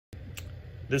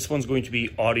This one's going to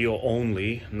be audio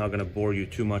only. I'm not going to bore you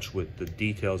too much with the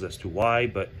details as to why,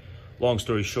 but long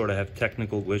story short, I have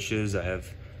technical glitches. I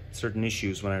have certain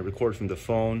issues when I record from the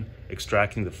phone,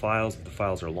 extracting the files, if the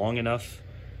files are long enough.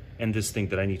 And this thing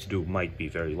that I need to do might be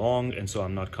very long, and so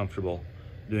I'm not comfortable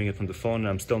doing it from the phone, and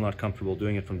I'm still not comfortable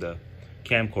doing it from the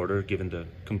camcorder, given the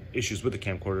issues with the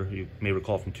camcorder. You may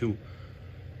recall from two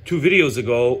videos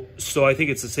ago. So I think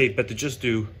it's a safe bet to just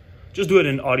do it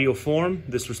in audio form,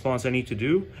 this response I need to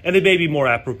do. And it may be more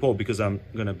apropos because I'm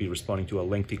going to be responding to a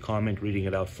lengthy comment, reading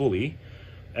it out fully.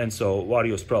 And so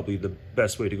audio is probably the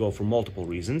best way to go for multiple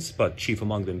reasons, but chief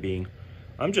among them being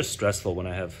I'm just stressful when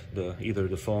I have either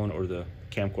the phone or the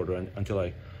camcorder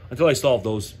until I solve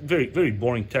those very, very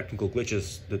boring technical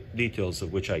glitches, the details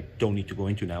of which I don't need to go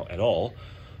into now at all.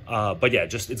 But yeah,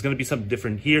 it's going to be something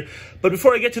different here. But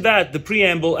before I get to that, the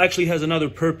preamble actually has another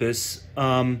purpose.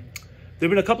 There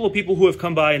have been a couple of people who have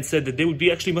come by and said that they would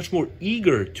be actually much more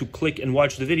eager to click and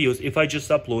watch the videos if I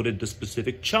just uploaded the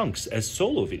specific chunks as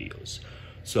solo videos.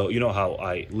 So you know how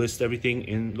I list everything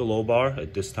in the low bar.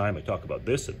 At this time, I talk about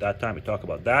this. At that time, I talk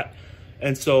about that.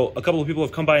 And so a couple of people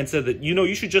have come by and said that,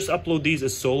 you should just upload these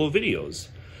as solo videos.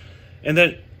 And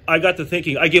then I got to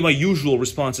thinking, I gave my usual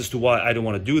response as to why I don't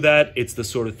want to do that. It's the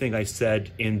sort of thing I said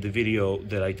in the video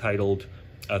that I titled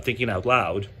Thinking Out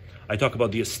Loud. I talk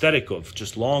about the aesthetic of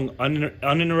just long,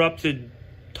 uninterrupted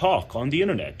talk on the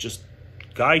internet. Just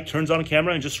guy turns on a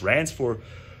camera and just rants for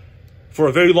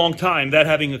a very long time, that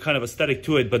having a kind of aesthetic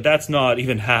to it, but that's not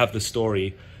even half the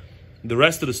story. The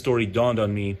rest of the story dawned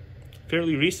on me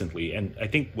fairly recently, and I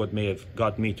think what may have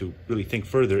got me to really think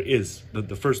further is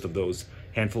the first of those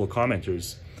handful of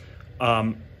commenters.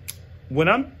 When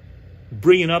I'm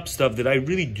bringing up stuff that I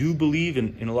really do believe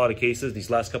in a lot of cases, these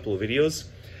last couple of videos,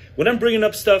 when I'm bringing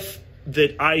up stuff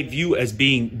that I view as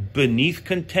being beneath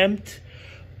contempt,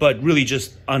 but really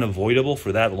just unavoidable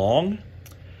for that long,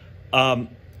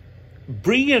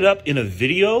 bringing it up in a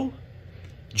video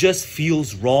just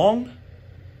feels wrong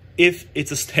if it's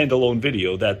a standalone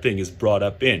video that thing is brought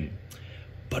up in.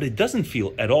 But it doesn't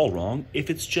feel at all wrong if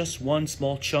it's just one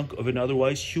small chunk of an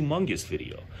otherwise humongous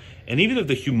video. And even if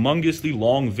the humongously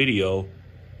long video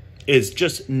is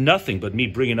just nothing but me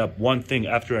bringing up one thing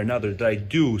after another that I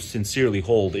do sincerely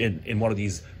hold in one of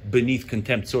these beneath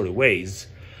contempt sort of ways,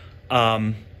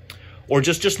 or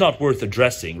just not worth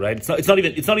addressing, right? It's not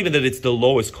even that it's the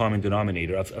lowest common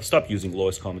denominator. I've stopped using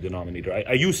lowest common denominator.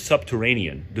 I use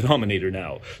subterranean denominator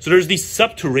now. So there's these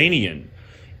subterranean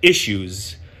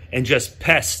issues and just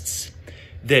pests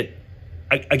that,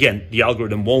 again, the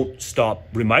algorithm won't stop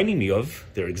reminding me of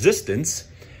their existence.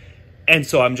 And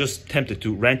so I'm just tempted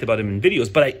to rant about them in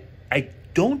videos, but I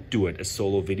don't do it as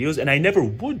solo videos, and I never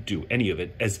would do any of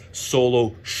it as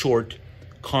solo, short,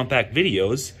 compact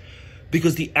videos,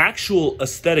 because the actual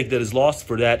aesthetic that is lost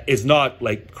for that is not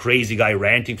like crazy guy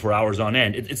ranting for hours on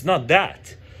end. It's not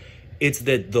that. It's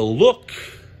that the look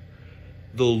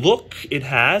it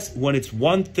has when it's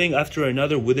one thing after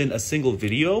another within a single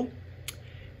video,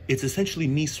 it's essentially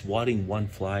me swatting one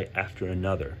fly after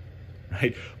another,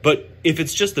 right? But if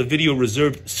it's just a video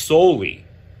reserved solely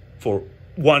for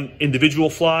one individual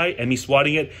fly and me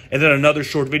swatting it, and then another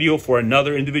short video for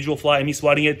another individual fly and me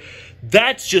swatting it,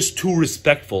 that's just too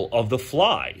respectful of the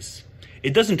flies.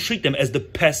 It doesn't treat them as the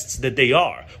pests that they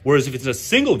are. Whereas if it's a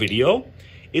single video,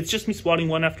 it's just me swatting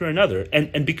one after another.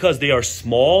 And because they are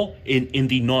small in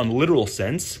the non-literal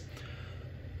sense,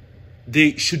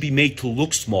 they should be made to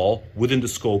look small within the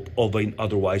scope of an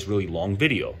otherwise really long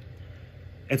video.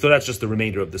 And so that's just the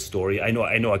remainder of the story. I know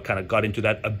I kind of got into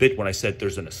that a bit when I said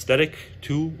there's an aesthetic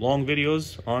to long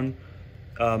videos on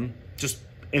just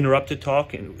interrupted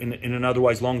talk in an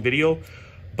otherwise long video.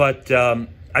 But I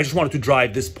just wanted to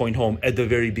drive this point home at the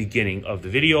very beginning of the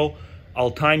video.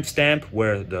 I'll timestamp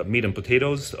where the meat and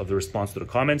potatoes of the response to the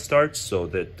comment starts, so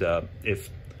that if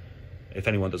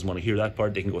anyone doesn't want to hear that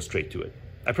part, they can go straight to it.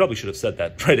 I probably should have said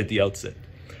that right at the outset.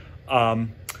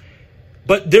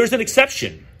 But there's an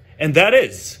exception. And that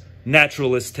is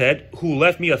Naturalist Ted, who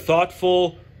left me a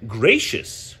thoughtful,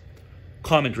 gracious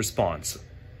comment response.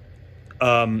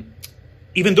 Even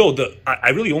though I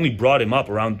really only brought him up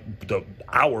around the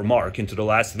hour mark into the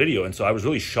last video, and so I was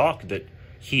really shocked that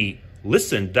he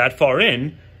listened that far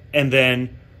in, and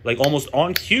then, like almost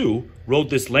on cue,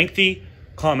 wrote this lengthy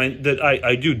comment that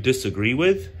I do disagree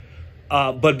with.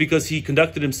 But because he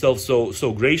conducted himself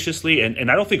so graciously, and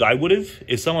I don't think I would have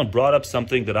if someone brought up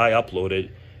something that I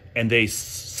uploaded and they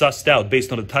sussed out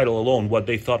based on the title alone what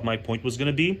they thought my point was going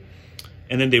to be,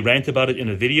 and then they rant about it in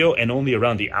a video, and only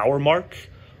around the hour mark,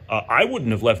 I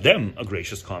wouldn't have left them a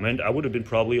gracious comment. I would have been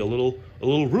probably a little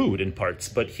rude in parts,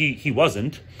 but he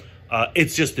wasn't.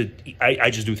 It's just that I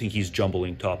just do think he's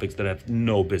jumbling topics that have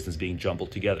no business being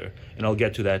jumbled together. And I'll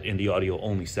get to that in the audio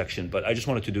only section, but I just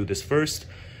wanted to do this first.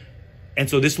 And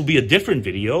so this will be a different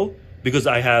video because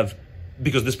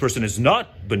because this person is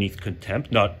not beneath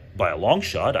contempt, not by a long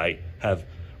shot. I have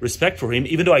respect for him,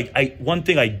 even though one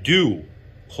thing I do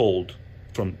hold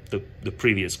from the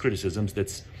previous criticisms,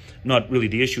 that's not really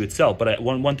the issue itself, but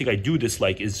one thing I do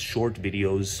dislike is short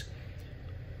videos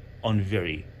on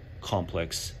very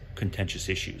complex, contentious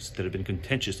issues that have been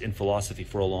contentious in philosophy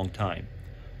for a long time.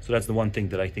 So that's the one thing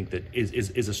that I think that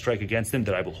is a strike against him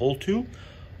that I will hold to.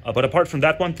 But apart from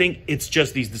that one thing, it's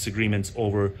just these disagreements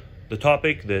over the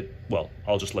topic that, well,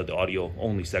 I'll just let the audio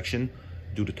only section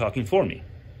do the talking for me,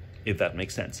 if that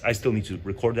makes sense. I still need to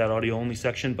record that audio only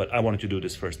section, but I wanted to do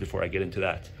this first before I get into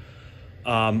that.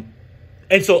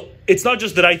 And so it's not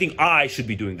just that I think I should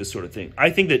be doing this sort of thing. I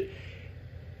think that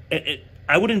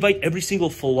I would invite every single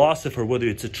philosopher, whether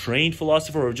it's a trained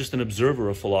philosopher or just an observer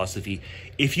of philosophy,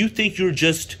 if you think you're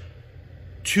just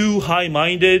too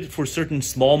high-minded for certain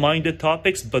small-minded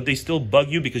topics, but they still bug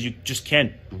you because you just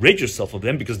can't rid yourself of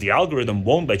them because the algorithm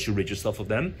won't let you rid yourself of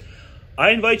them, I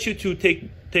invite you to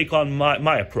take on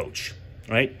my approach,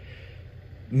 right?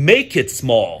 Make it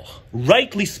small,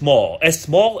 rightly small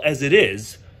as it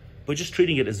is, but just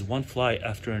treating it as one fly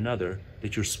after another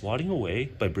that you're swatting away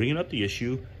by bringing up the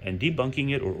issue and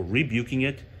debunking it or rebuking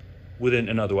it within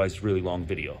an otherwise really long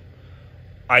video.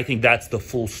 I think that's the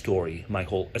full story, my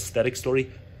whole aesthetic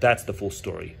story. That's the full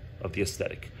story of the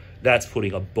aesthetic. That's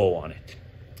putting a bow on it.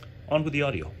 On with the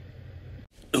audio.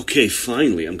 Okay,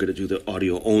 finally, I'm going to do the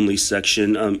audio only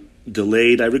section. I'm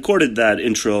delayed. I recorded that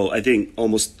intro, I think,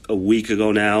 almost a week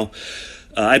ago now.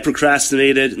 I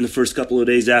procrastinated in the first couple of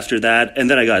days after that, and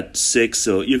then I got sick,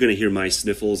 so you're going to hear my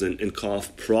sniffles and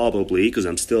cough probably, because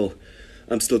I'm still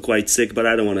quite sick, but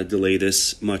I don't want to delay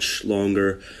this much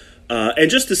longer.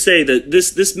 And just to say that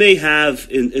this may have,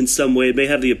 in some way, it may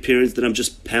have the appearance that I'm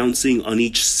just pouncing on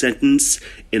each sentence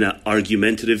in an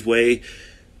argumentative way.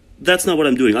 That's not what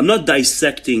I'm doing. I'm not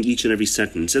dissecting each and every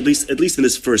sentence, at least in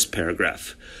this first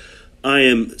paragraph. I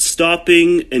am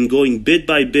stopping and going bit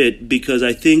by bit because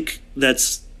I think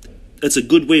that's a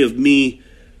good way of me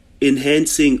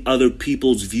enhancing other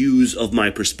people's views of my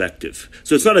perspective.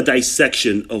 So it's not a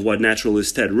dissection of what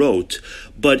Naturalist Ted wrote,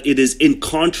 but it is in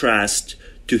contrast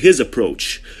to his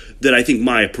approach that I think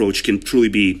my approach can truly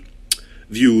be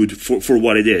viewed for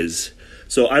what it is.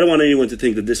 So I don't want anyone to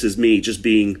think that this is me just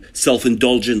being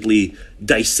self-indulgently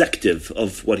dissective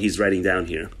of what he's writing down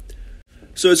here.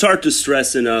 So it's hard to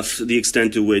stress enough the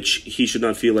extent to which he should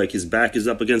not feel like his back is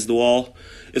up against the wall.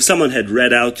 If someone had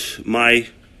read out my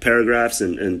paragraphs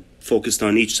and focused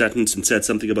on each sentence and said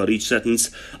something about each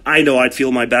sentence, I know I'd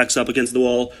feel my back's up against the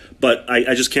wall, but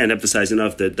I just can't emphasize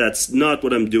enough that that's not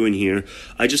what I'm doing here.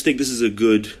 I just think this is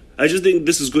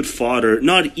good fodder,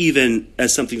 not even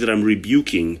as something that I'm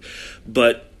rebuking,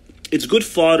 but it's good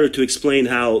fodder to explain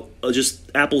how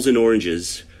just apples and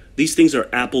oranges. These things are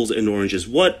apples and oranges.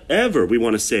 Whatever we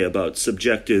want to say about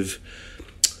subjective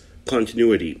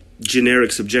continuity,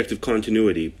 generic subjective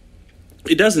continuity,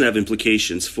 it doesn't have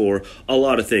implications for a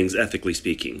lot of things, ethically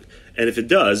speaking. And if it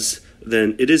does,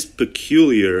 then it is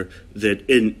peculiar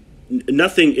that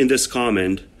nothing in this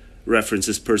comment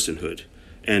references personhood.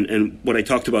 And what I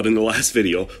talked about in the last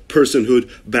video, personhood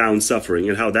bound suffering,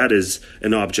 and how that is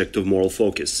an object of moral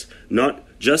focus. Not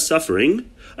just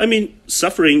suffering. I mean,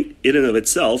 suffering in and of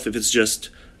itself, if it's just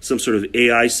some sort of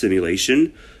AI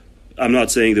simulation, I'm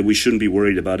not saying that we shouldn't be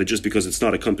worried about it just because it's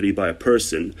not accompanied by a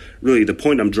person. Really, the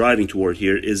point I'm driving toward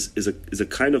here is a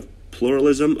kind of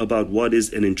pluralism about what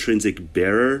is an intrinsic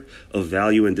bearer of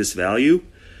value and disvalue.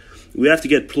 We have to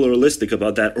get pluralistic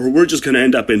about that, or we're just going to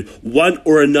end up in one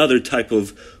or another type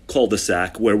of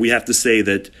cul-de-sac where we have to say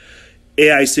that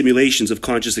AI simulations of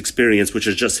conscious experience, which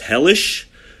are just hellish,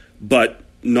 but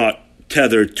not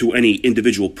tethered to any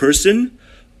individual person,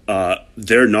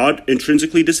 they're not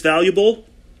intrinsically disvaluable.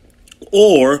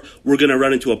 Or we're going to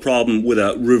run into a problem with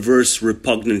a reverse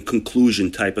repugnant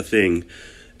conclusion type of thing.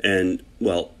 And,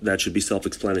 well, that should be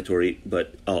self-explanatory,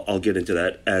 but I'll get into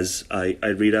that as I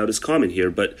read out his comment here.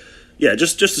 But, yeah,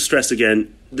 just to stress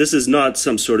again, this is not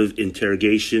some sort of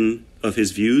interrogation of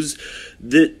his views.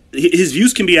 His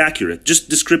views can be accurate. Just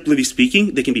descriptively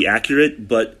speaking, they can be accurate,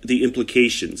 but the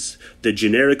implications, the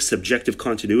generic subjective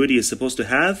continuity is supposed to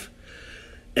have,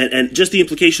 and just the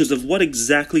implications of what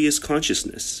exactly is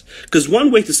consciousness. Because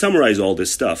one way to summarize all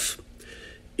this stuff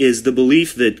is the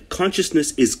belief that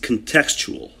consciousness is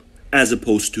contextual as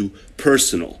opposed to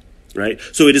personal, right?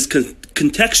 So it is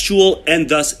contextual and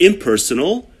thus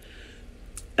impersonal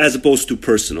as opposed to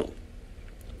personal.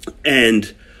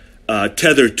 And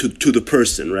tethered to the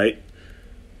person, right?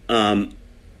 And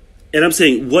I'm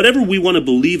saying whatever we want to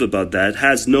believe about that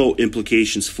has no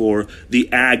implications for the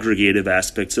aggregative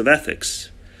aspects of ethics.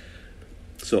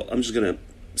 So I'm just gonna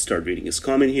start reading his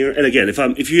comment here. And again,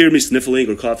 if you hear me sniffling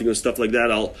or coughing or stuff like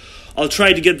that, I'll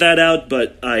try to get that out.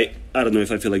 But I don't know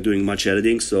if I feel like doing much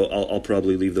editing, so I'll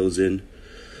probably leave those in.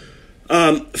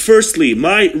 Firstly,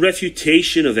 my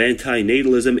refutation of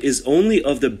antinatalism is only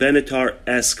of the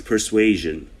Benatar-esque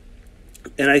persuasion,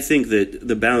 and I think that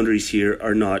the boundaries here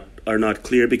are not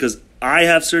clear, because I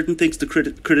have certain things to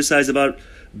criticize about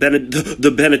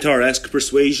the Benatar-esque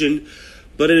persuasion.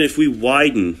 But then if we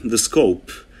widen the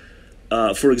scope,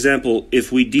 for example,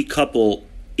 if we decouple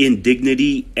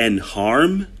indignity and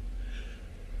harm,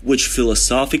 which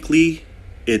philosophically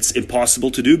it's impossible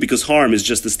to do, because harm is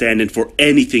just the stand-in for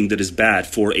anything that is bad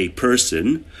for a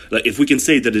person. Like, if we can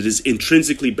say that it is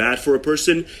intrinsically bad for a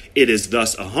person, it is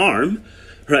thus a harm,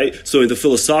 right? So in the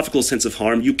philosophical sense of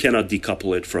harm, you cannot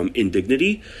decouple it from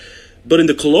indignity. But in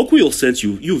the colloquial sense,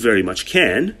 you very much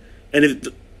can.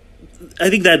 And I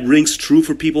think that rings true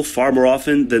for people far more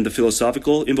often than the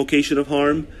philosophical invocation of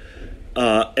harm.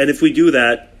 And if we do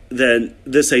that, then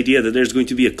this idea that there's going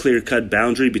to be a clear-cut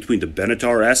boundary between the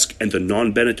Benatar-esque and the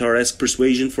non-Benatar-esque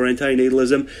persuasion for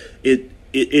antinatalism, it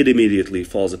immediately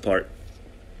falls apart.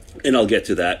 And I'll get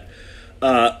to that.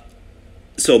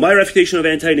 So my refutation of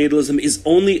antinatalism is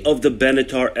only of the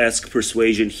Benatar-esque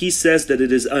persuasion. He says that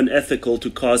it is unethical to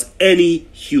cause any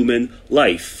human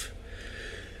life.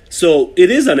 So it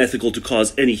is unethical to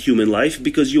cause any human life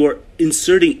because you are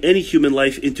inserting any human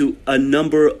life into a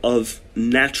number of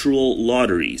natural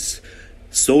lotteries,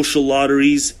 social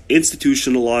lotteries,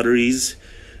 institutional lotteries,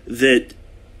 that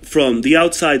from the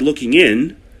outside looking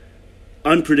in,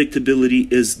 unpredictability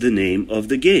is the name of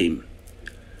the game.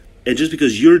 And just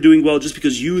because you're doing well, just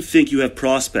because you think you have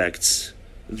prospects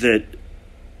that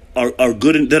are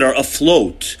good and that are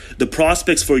afloat, the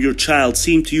prospects for your child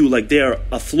seem to you like they are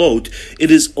afloat,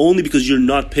 it is only because you're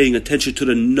not paying attention to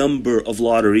the number of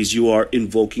lotteries you are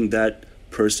invoking that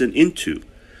person into.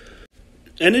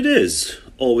 And it is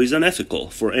always unethical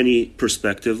for any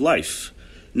prospective life.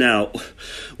 Now,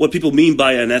 what people mean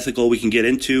by unethical we can get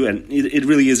into, and it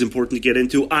really is important to get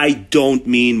into. I don't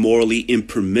mean morally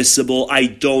impermissible. I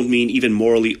don't mean even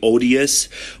morally odious,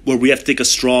 where we have to take a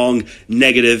strong,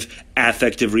 negative,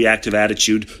 affective, reactive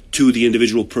attitude to the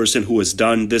individual person who has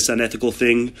done this unethical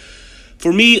thing.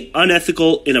 For me,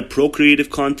 unethical in a procreative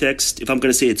context, if I'm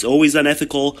going to say it's always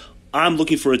unethical, I'm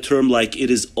looking for a term like it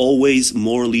is always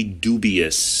morally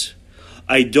dubious.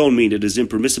 I don't mean it is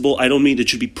impermissible. I don't mean it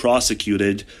should be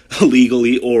prosecuted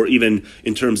legally or even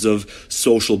in terms of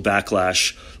social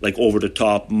backlash, like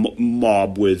over-the-top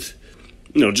mob with,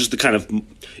 just the kind of,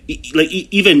 like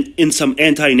even in some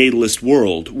antinatalist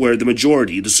world where the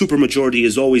majority, the supermajority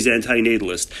is always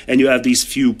antinatalist, and you have these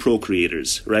few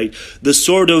procreators, right? The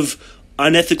sort of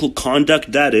unethical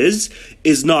conduct that is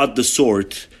not the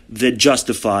sort that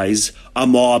justifies a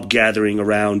mob gathering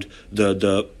around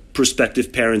the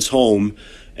prospective parent's home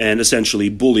and essentially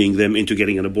bullying them into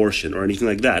getting an abortion or anything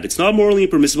like that. It's not morally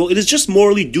impermissible. It is just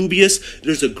morally dubious.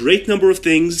 There's a great number of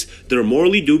things that are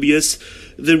morally dubious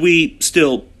that we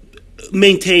still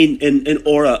maintain an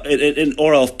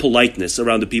aura of politeness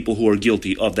around the people who are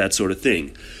guilty of that sort of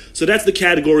thing. So that's the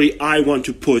category I want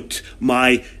to put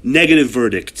my negative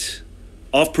verdict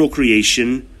of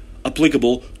procreation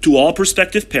applicable to all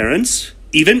prospective parents,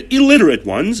 even illiterate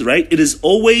ones, right? It is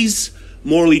always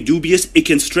morally dubious. It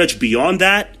can stretch beyond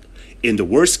that. In the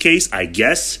worst case, I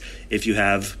guess, if you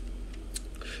have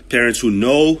parents who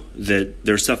know that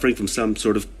they're suffering from some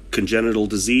sort of congenital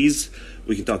disease,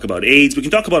 we can talk about AIDS, we can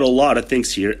talk about a lot of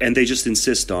things here, and they just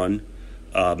insist on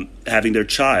having their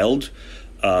child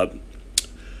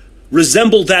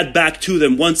resemble that back to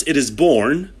them once it is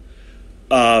born,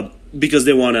 because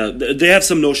they have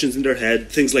some notions in their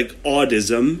head, things like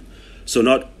audism, so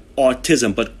not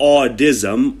autism, but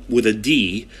audism with a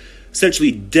D,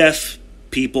 essentially deaf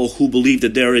people who believe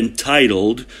that they're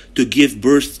entitled to give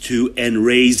birth to and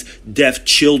raise deaf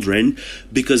children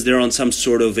because they're on some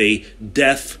sort of a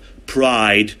deaf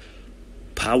pride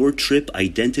power trip,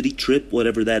 identity trip,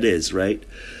 whatever that is, right?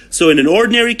 So in an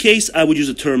ordinary case, I would use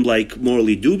a term like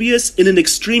morally dubious. In an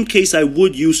extreme case, I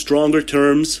would use stronger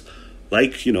terms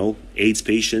like, AIDS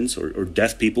patients or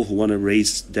deaf people who want to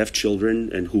raise deaf children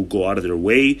and who go out of their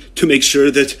way to make sure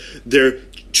that their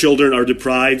children are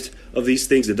deprived of these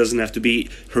things. It doesn't have to be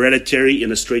hereditary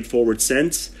in a straightforward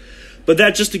sense. But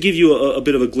that just to give you a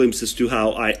bit of a glimpse as to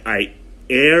how I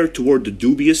err toward the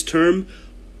dubious term,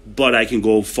 but I can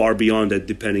go far beyond that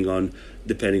depending on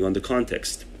the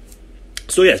context.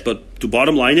 So yes, but to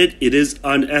bottom line it, it is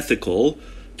unethical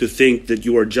to think that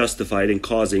you are justified in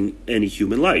causing any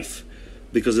human life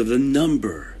because of the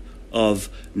number of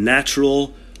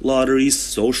natural lotteries,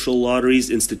 social lotteries,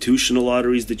 institutional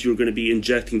lotteries that you're going to be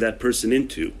injecting that person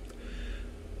into.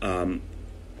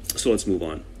 So let's move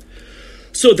on.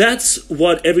 So that's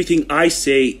what everything I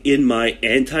say in my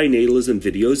anti-natalism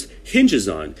videos hinges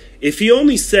on. If he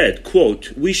only said,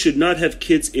 quote, we should not have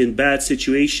kids in bad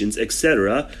situations,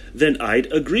 etc., then I'd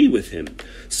agree with him.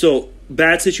 So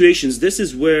bad situations, this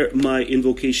is where my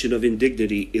invocation of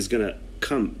indignity is going to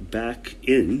come back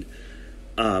in,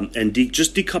 and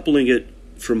just decoupling it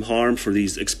from harm for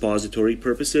these expository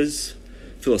purposes.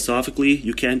 Philosophically,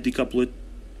 you can't decouple it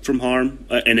from harm,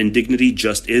 and indignity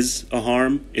just is a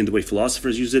harm in the way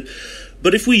philosophers use it.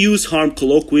 But if we use harm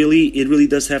colloquially, it really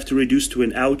does have to reduce to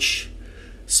an ouch.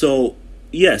 So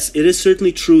yes, it is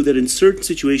certainly true that in certain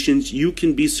situations you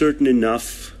can be certain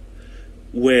enough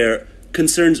where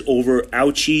concerns over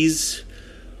ouchies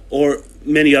or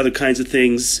many other kinds of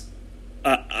things,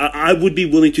 I would be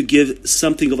willing to give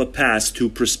something of a pass to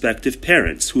prospective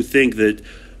parents who think that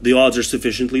the odds are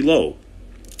sufficiently low.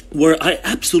 Where I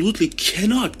absolutely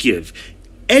cannot give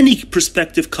any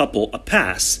prospective couple a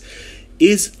pass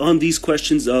is on these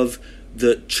questions of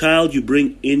the child you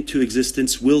bring into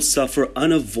existence will suffer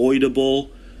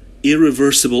unavoidable,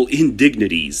 irreversible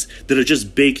indignities that are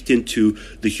just baked into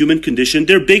the human condition.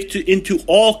 They're baked into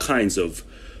all kinds of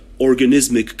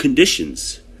organismic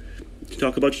conditions. We can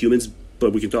talk about humans,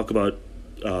 but we can talk about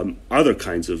other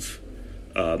kinds of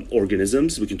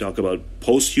organisms. We can talk about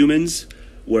post-humans,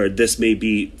 where this may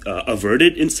be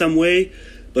averted in some way.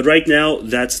 But right now,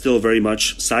 that's still very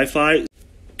much sci-fi.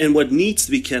 And what needs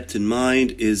to be kept in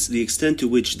mind is the extent to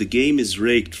which the game is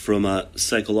rigged from a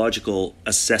psychological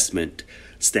assessment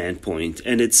standpoint.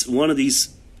 And it's one of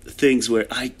these things where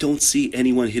I don't see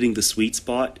anyone hitting the sweet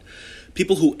spot.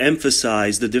 People who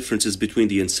emphasize the differences between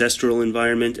the ancestral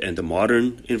environment and the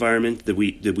modern environment that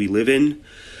we live in.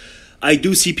 I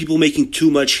do see people making too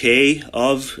much hay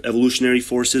of evolutionary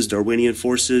forces, Darwinian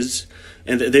forces,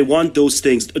 and they want those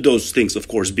things, of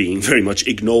course, being very much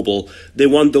ignoble. They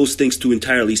want those things to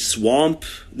entirely swamp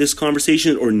this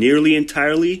conversation, or nearly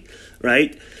entirely,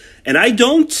 right? And I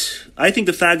don't. I think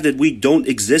the fact that we don't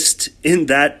exist in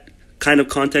that kind of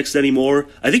context anymore,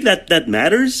 I think that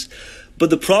matters.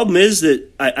 But the problem is that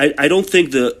I don't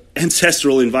think the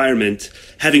ancestral environment,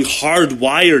 having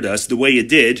hardwired us the way it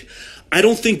did, I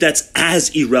don't think that's as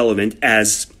irrelevant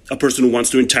as a person who wants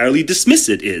to entirely dismiss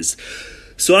it is.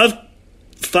 So I've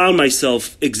found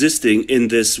myself existing in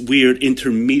this weird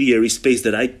intermediary space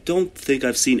that I don't think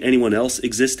I've seen anyone else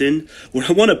exist in, where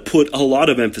I want to put a lot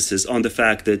of emphasis on the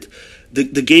fact that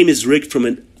the game is rigged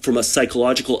from a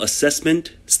psychological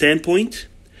assessment standpoint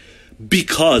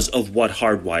because of what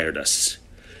hardwired us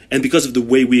and because of the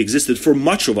way we existed for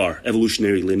much of our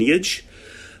evolutionary lineage.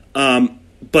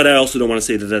 But I also don't want to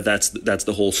say that that's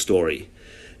the whole story.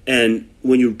 And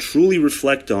when you truly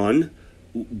reflect on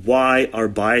why our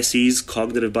biases,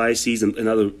 cognitive biases, and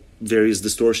other various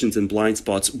distortions and blind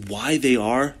spots, why they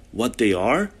are what they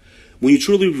are, when you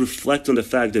truly reflect on the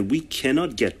fact that we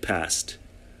cannot get past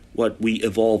what we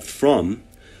evolved from,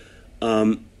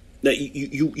 that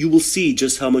you will see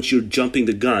just how much you're jumping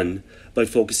the gun by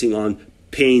focusing on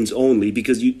pains only,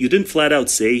 because you didn't flat out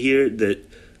say here that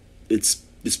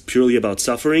it's purely about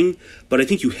suffering, but I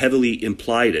think you heavily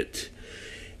implied it.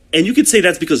 And you could say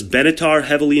that's because Benatar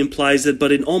heavily implies it,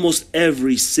 but in almost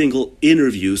every single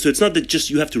interview, so it's not that just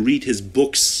you have to read his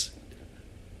books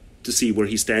to see where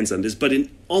he stands on this, but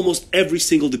in almost every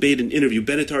single debate and interview,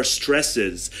 Benatar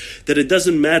stresses that it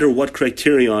doesn't matter what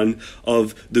criterion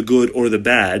of the good or the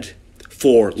bad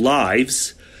for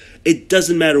lives, it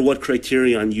doesn't matter what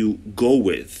criterion you go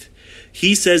with.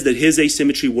 He says that his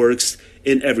asymmetry works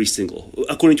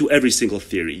according to every single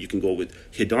theory. You can go with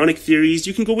hedonic theories,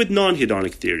 you can go with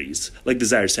non-hedonic theories, like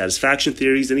desire satisfaction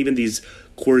theories, and even these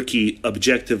quirky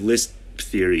objective list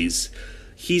theories.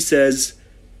 He says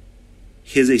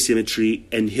his asymmetry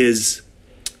and his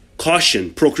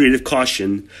caution, procreative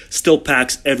caution, still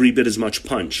packs every bit as much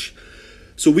punch.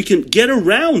 So we can get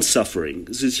around suffering.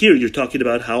 This is here you're talking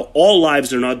about how all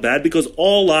lives are not bad because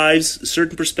all lives,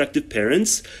 certain prospective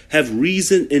parents, have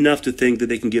reason enough to think that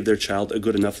they can give their child a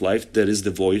good enough life that is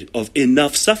devoid of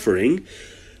enough suffering.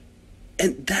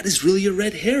 And that is really a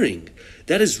red herring.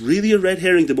 That is really a red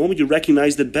herring the moment you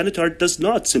recognize that Benatar does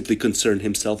not simply concern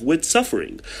himself with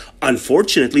suffering.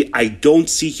 Unfortunately, I don't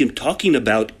see him talking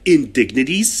about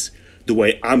indignities the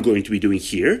way I'm going to be doing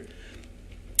here.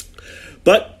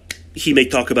 But he may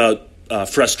talk about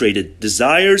frustrated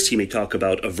desires. He may talk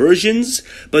about aversions,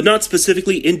 but not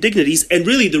specifically indignities. And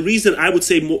really, the reason I would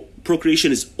say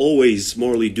procreation is always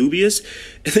morally dubious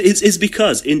is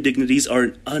because indignities are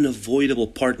an unavoidable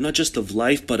part, not just of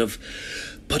life, but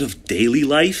of daily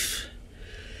life.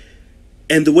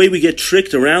 And the way we get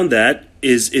tricked around that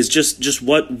is just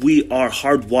what we are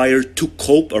hardwired to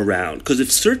cope around. Because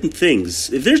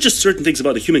if there's just certain things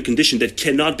about the human condition that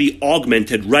cannot be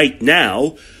augmented right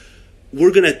now,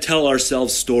 we're going to tell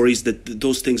ourselves stories that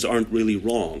those things aren't really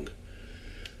wrong.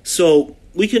 So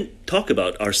we can talk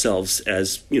about ourselves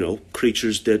as,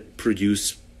 creatures that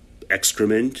produce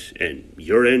excrement and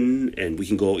urine, and we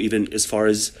can go even as far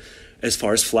as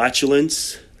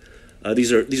flatulence.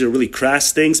 These are really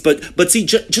crass things, but see,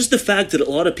 just the fact that a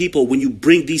lot of people, when you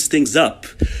bring these things up,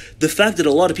 the fact that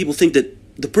a lot of people think that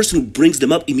the person who brings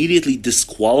them up immediately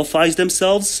disqualifies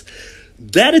themselves,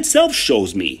 that itself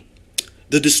shows me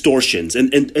the distortions and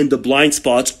the blind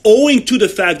spots, owing to the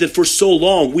fact that for so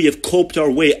long we have coped our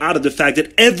way out of the fact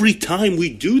that every time we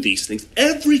do these things,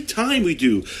 every time we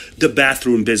do the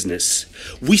bathroom business,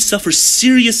 we suffer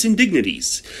serious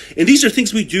indignities. And these are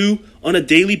things we do on a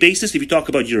daily basis. If you talk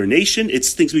about urination,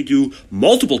 it's things we do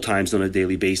multiple times on a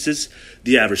daily basis,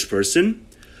 the average person.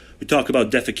 We talk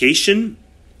about defecation.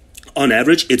 On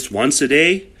average, it's once a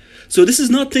day. So this is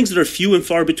not things that are few and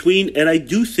far between, and I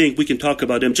do think we can talk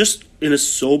about them just in a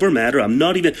sober manner.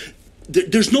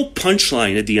 There's no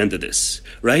punchline at the end of this,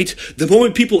 right? The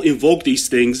moment people invoke these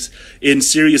things in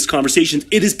serious conversations,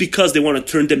 it is because they want to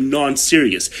turn them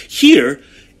non-serious. Here,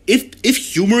 if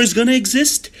humor is going to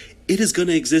exist, it is going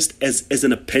to exist as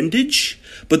an appendage.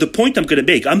 But the point I'm going to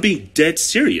make, I'm being dead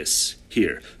serious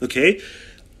here, okay?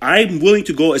 I'm willing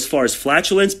to go as far as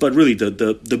flatulence, but really the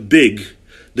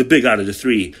big out of the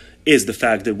three is the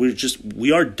fact that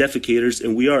we are defecators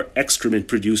and we are excrement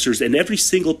producers, and every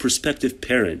single prospective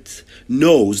parent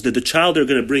knows that the child they're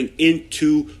going to bring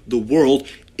into the world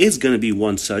is going to be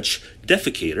one such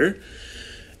defecator.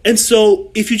 And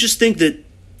so if you just think that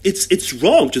it's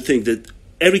wrong to think that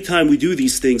every time we do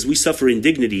these things we suffer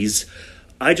indignities,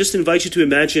 I just invite you to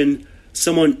imagine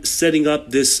someone setting up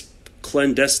this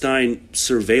clandestine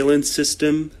surveillance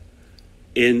system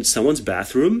in someone's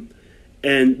bathroom,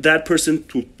 and that person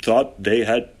who thought they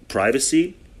had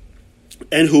privacy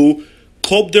and who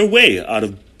coped their way out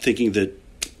of thinking that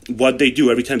what they do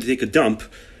every time they take a dump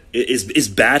is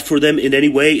bad for them in any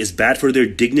way, is bad for their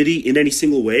dignity in any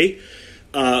single way,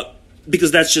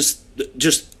 because that's just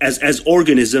as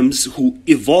organisms who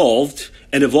evolved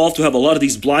to have a lot of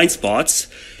these blind spots,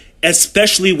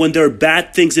 especially when there are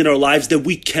bad things in our lives that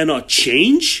we cannot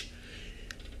change.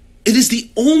 It is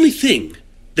the only thing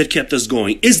that kept us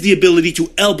going, is the ability to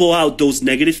elbow out those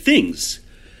negative things.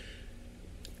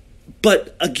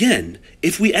 But again,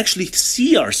 if we actually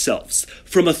see ourselves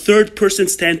from a third person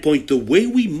standpoint the way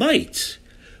we might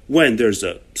when there's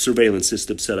a surveillance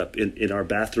system set up in our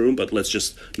bathroom, but let's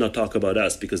just not talk about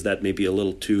us because that may be a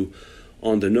little too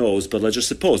on the nose, but let's just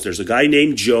suppose there's a guy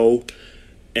named Joe,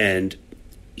 and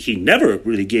he never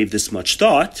really gave this much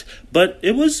thought, but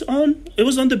it was on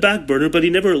the back burner, but he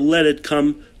never let it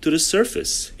come to the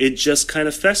surface. It just kind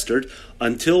of festered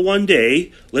until one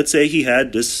day, let's say he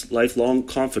had this lifelong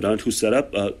confidant who set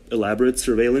up an elaborate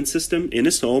surveillance system in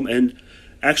his home and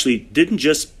actually didn't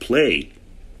just play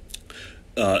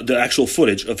the actual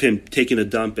footage of him taking a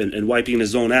dump and wiping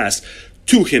his own ass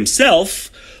to himself.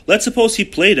 Let's suppose he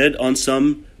played it on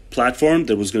some platform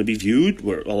that was going to be viewed,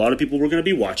 where a lot of people were going to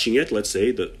be watching it. Let's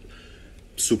say the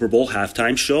Super Bowl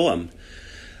halftime show. I'm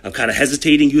kind of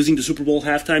hesitating using the Super Bowl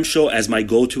halftime show as my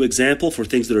go-to example for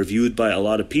things that are viewed by a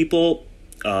lot of people,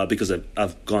 because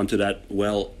I've gone to that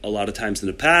well a lot of times in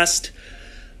the past.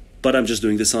 But I'm just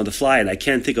doing this on the fly, and I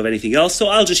can't think of anything else, so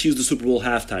I'll just use the Super Bowl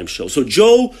halftime show. So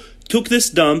Joe took this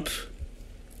dump.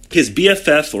 His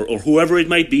BFF, or whoever it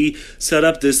might be, set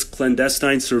up this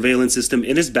clandestine surveillance system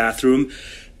in his bathroom,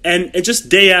 and just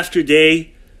day after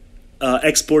day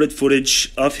exported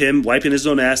footage of him wiping his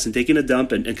own ass and taking a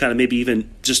dump and kind of maybe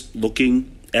even just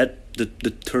looking at the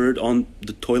turd on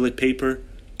the toilet paper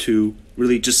to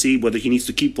really just see whether he needs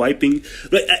to keep wiping.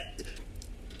 But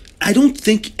I don't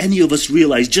think any of us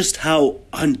realize just how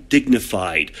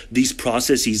undignified these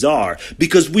processes are,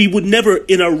 because we would never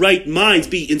in our right minds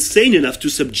be insane enough to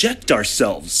subject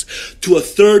ourselves to a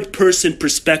third-person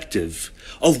perspective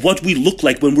of what we look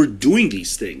like when we're doing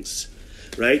these things,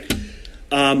 right?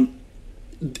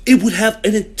 It would have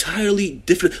an entirely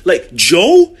different... Like,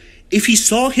 Joe, if he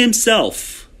saw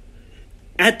himself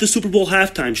at the Super Bowl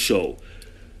halftime show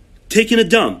taking a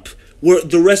dump where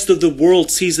the rest of the world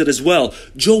sees it as well,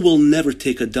 Joe will never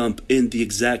take a dump in the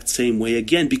exact same way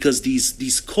again, because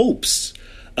these copes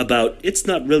about it's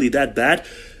not really that bad,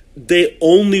 they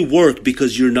only work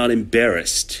because you're not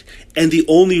embarrassed. And the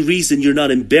only reason you're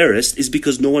not embarrassed is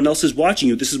because no one else is watching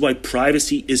you. This is why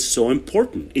privacy is so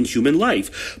important in human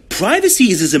life. Privacy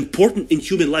is as important in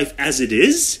human life as it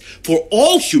is for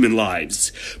all human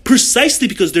lives, precisely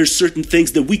because there's certain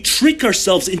things that we trick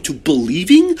ourselves into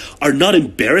believing are not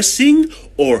embarrassing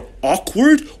or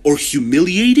awkward or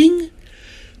humiliating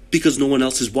because no one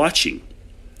else is watching.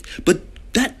 But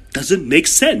that doesn't make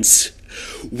sense.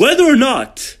 Whether or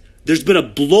not there's been a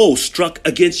blow struck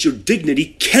against your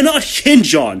dignity cannot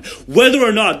hinge on whether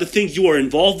or not the thing you are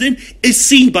involved in is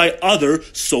seen by other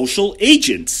social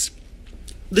agents.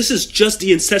 This is just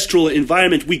the ancestral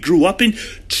environment we grew up in,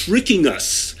 tricking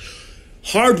us,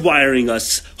 hardwiring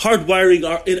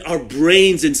our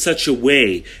brains in such a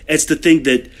way as to think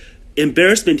that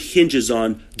embarrassment hinges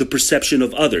on the perception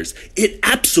of others. It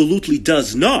absolutely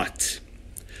does not.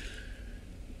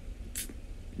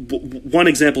 One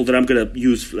example that I'm going to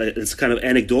use, it's kind of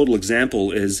anecdotal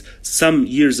example, is some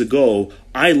years ago,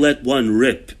 I let one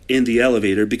rip in the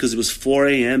elevator because it was 4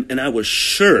 a.m. and I was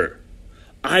sure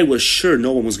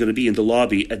no one was going to be in the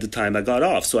lobby at the time I got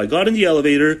off. So I got in the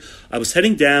elevator, I was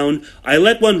heading down, I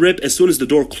let one rip as soon as the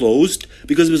door closed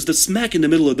because it was the smack in the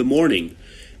middle of the morning.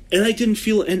 And I didn't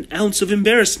feel an ounce of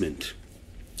embarrassment.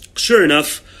 Sure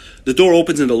enough, the door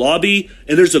opens in the lobby,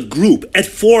 and there's a group. At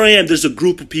 4 a.m., there's a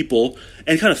group of people,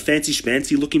 and kind of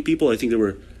fancy-schmancy looking people. I think there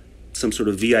were some sort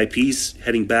of VIPs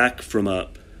heading back from a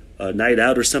night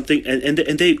out or something. And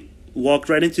they walked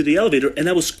right into the elevator, and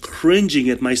I was cringing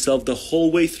at myself the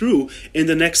whole way through in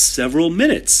the next several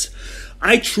minutes.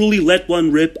 I truly let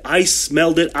one rip. I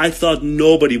smelled it. I thought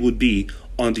nobody would be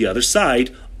on the other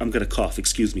side. I'm going to cough,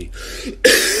 excuse me.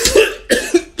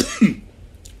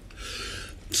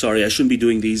 Sorry, I shouldn't be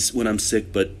doing these when I'm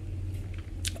sick, but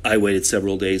I waited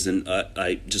several days and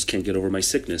I just can't get over my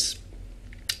sickness.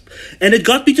 And it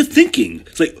got me to thinking,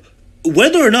 it's like,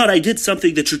 whether or not I did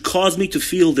something that should cause me to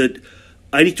feel that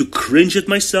I need to cringe at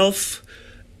myself,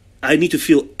 I need to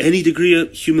feel any degree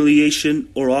of humiliation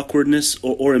or awkwardness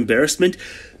or embarrassment,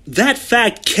 that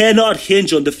fact cannot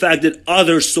hinge on the fact that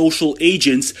other social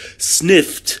agents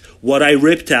sniffed what I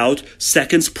ripped out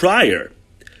seconds prior.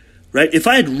 Right? If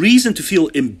I had reason to feel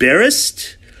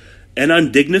embarrassed and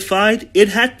undignified,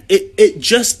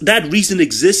 that reason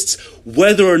exists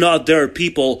whether or not there are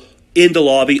people in the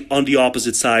lobby on the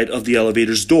opposite side of the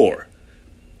elevator's door.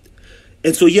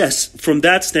 And so yes, from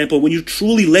that standpoint, when you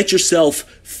truly let yourself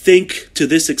think to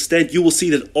this extent, you will see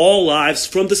that all lives,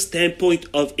 from the standpoint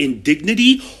of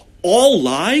indignity, all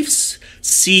lives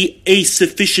see a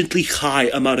sufficiently high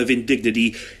amount of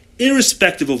indignity,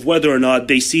 irrespective of whether or not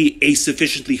they see a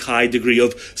sufficiently high degree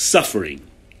of suffering.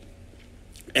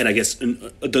 And I guess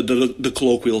the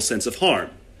colloquial sense of harm.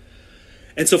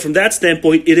 And so from that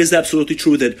standpoint, it is absolutely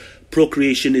true that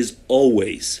procreation is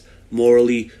always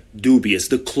morally dubious.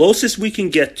 The closest we can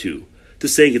get to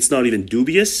saying it's not even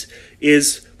dubious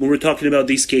is when we're talking about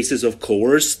these cases of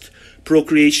coerced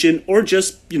procreation or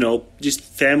just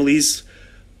families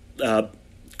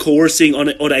coercing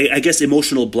on I guess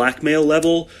emotional blackmail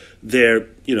level their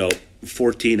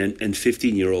 14 and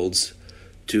 15-year-olds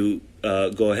to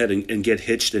go ahead and get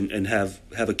hitched and have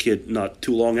a kid not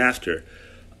too long after.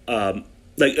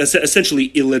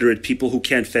 Essentially illiterate people who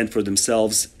can't fend for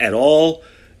themselves at all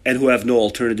and who have no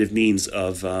alternative means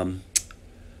of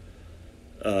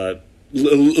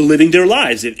living their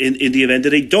lives in the event that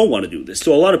they don't want to do this.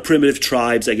 So a lot of primitive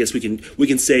tribes, I guess we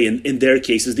can say in their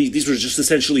cases, these were just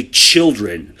essentially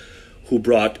children who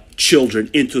brought children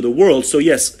into the world. So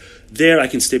yes, there I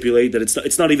can stipulate that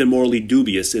it's not even morally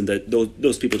dubious in that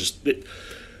those people they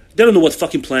don't know what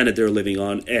fucking planet they're living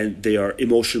on, and they are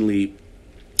emotionally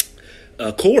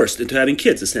coerced into having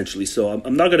kids, essentially. So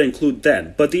I'm not going to include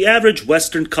them. But the average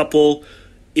Western couple,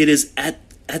 it is at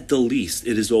the least,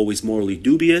 it is always morally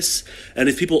dubious. And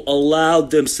if people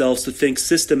allowed themselves to think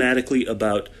systematically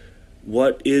about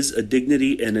what is a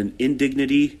dignity and an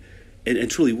indignity, and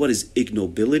truly what is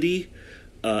ignobility,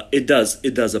 it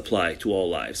does apply to all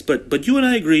lives. But you and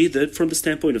I agree that from the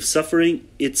standpoint of suffering,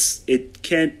 it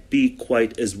can't be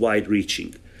quite as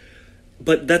wide-reaching.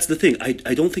 But that's the thing.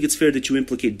 I don't think it's fair that you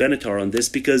implicate Benatar on this,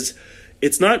 because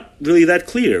it's not really that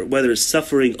clear whether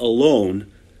suffering alone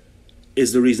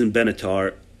is the reason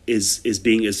Benatar is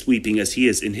being as sweeping as he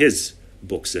is in his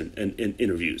books and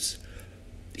interviews.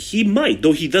 He might,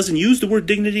 though he doesn't use the word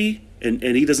dignity and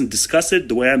he doesn't discuss it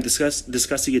the way I'm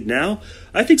discussing it now.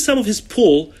 I think some of his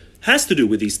pull has to do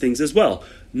with these things as well,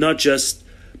 not just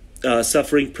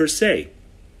suffering per se.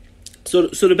 So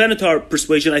the Benatar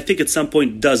persuasion, I think at some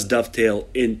point does dovetail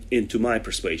into my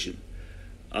persuasion.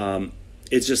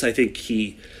 It's just, I think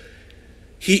he's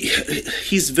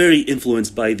very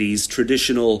influenced by these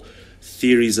traditional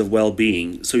theories of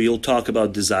well-being. So he'll talk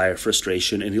about desire,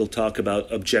 frustration, and he'll talk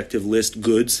about objective list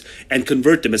goods and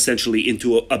convert them essentially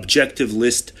into objective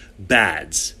list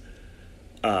bads.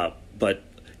 But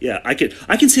yeah, I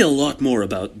can say a lot more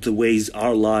about the ways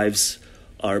our lives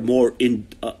are more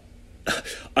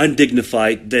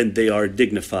undignified than they are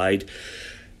dignified.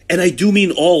 And I do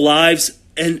mean all lives,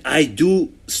 and I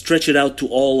do stretch it out to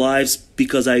all lives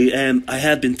because I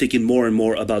have been thinking more and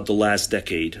more about the last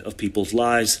decade of people's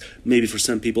lives. Maybe for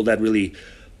some people that really,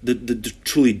 the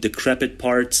truly decrepit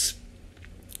parts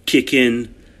kick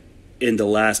in the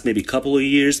last maybe couple of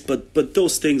years. But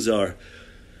those things are,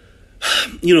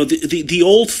 the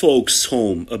old folks'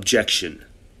 home objection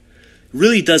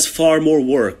really does far more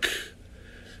work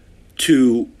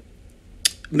to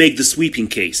make the sweeping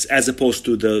case as opposed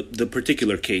to the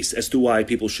particular case as to why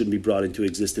people shouldn't be brought into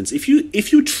existence. If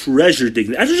you treasure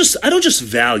dignity, I don't just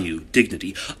value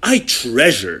dignity, I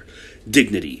treasure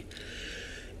dignity.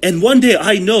 And one day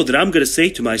I know that I'm going to say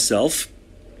to myself,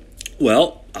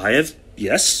 well, I have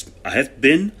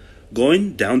been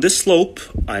going down this slope.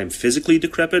 I am physically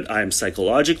decrepit. I am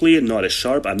psychologically and not as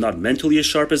sharp. I'm not mentally as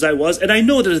sharp as I was. And I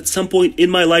know that at some point in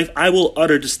my life, I will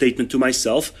utter the statement to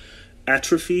myself,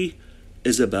 atrophy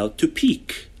is about to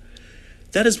peak.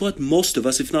 That is what most of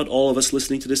us, if not all of us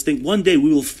listening to this thing, one day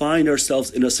we will find ourselves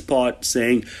in a spot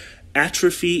saying,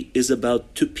 atrophy is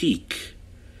about to peak.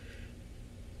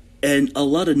 And a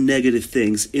lot of negative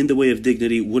things in the way of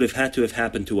dignity would have had to have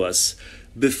happened to us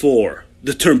before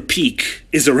the term peak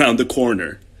is around the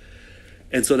corner.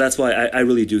 And so that's why I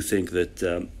really do think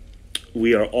that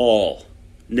we are all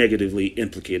negatively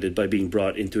implicated by being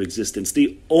brought into existence.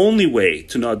 The only way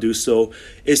to not do so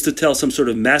is to tell some sort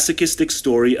of masochistic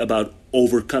story about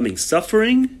overcoming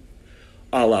suffering,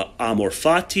 a la Amor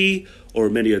Fati, or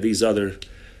many of these other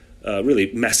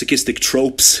really masochistic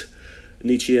tropes,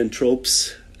 Nietzschean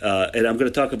tropes, and I'm going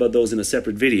to talk about those in a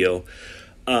separate video,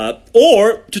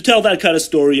 or to tell that kind of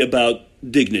story about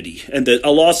dignity, and that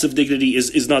a loss of dignity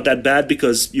is not that bad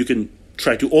because you can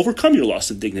try to overcome your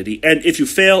loss of dignity. And if you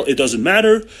fail, it doesn't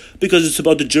matter because it's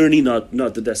about the journey, not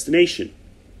the destination.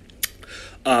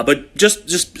 But just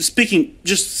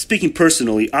speaking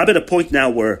personally, I'm at a point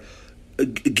now where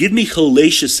give me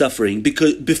hellacious suffering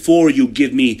before you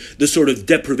give me the sort of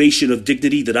deprivation of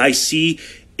dignity that I see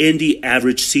in the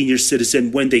average senior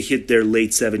citizen when they hit their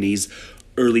late 70s,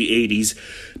 early 80s.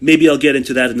 Maybe I'll get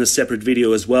into that in a separate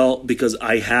video as well, because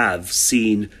I have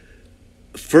seen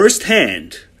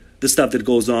firsthand the stuff that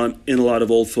goes on in a lot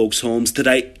of old folks' homes that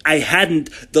I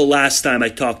hadn't the last time I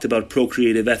talked about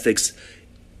procreative ethics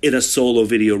in a solo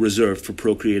video reserved for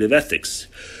procreative ethics.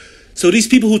 So these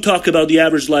people who talk about the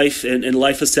average life and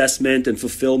life assessment and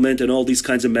fulfillment and all these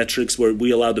kinds of metrics where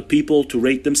we allow the people to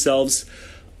rate themselves,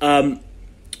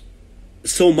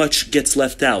 so much gets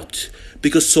left out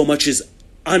because so much is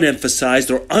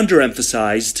unemphasized or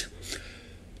underemphasized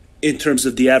in terms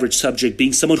of the average subject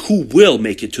being someone who will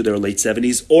make it to their late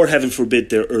 70s, or heaven forbid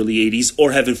their early 80s,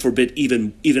 or heaven forbid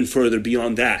even further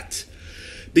beyond that.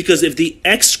 Because if the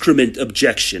excrement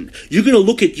objection, you're going to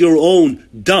look at your own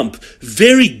dump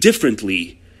very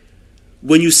differently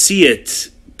when you see it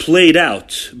played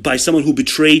out by someone who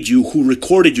betrayed you, who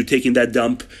recorded you taking that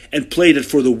dump and played it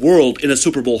for the world in a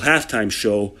Super Bowl halftime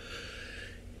show.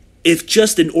 If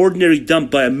just an ordinary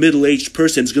dump by a middle-aged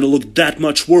person is going to look that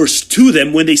much worse to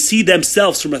them when they see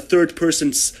themselves from a third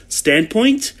person's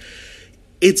standpoint,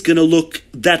 it's going to look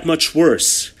that much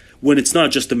worse when it's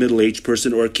not just a middle-aged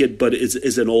person or a kid, but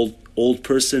is an old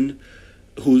person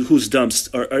whose dumps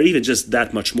are even just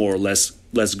that much more or less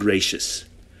gracious.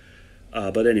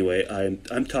 But anyway,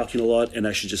 I'm talking a lot, and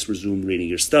I should just resume reading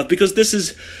your stuff, because this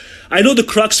is, I know the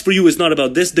crux for you is not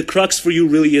about this. The crux for you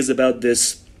really is about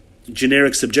this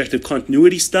generic subjective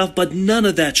continuity stuff, but none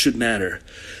of that should matter.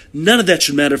 None of that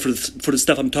should matter for the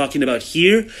stuff I'm talking about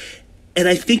here. And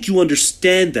I think you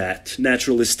understand that,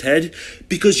 naturalist head,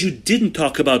 because you didn't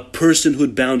talk about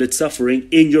personhood-bounded suffering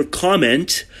in your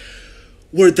comment,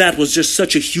 where that was just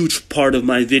such a huge part of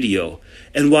my video,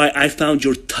 and why I found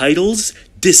your titles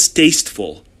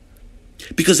distasteful.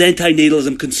 Because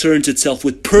antinatalism concerns itself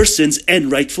with persons,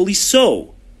 and rightfully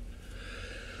so.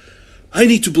 I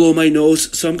need to blow my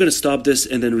nose, so I'm going to stop this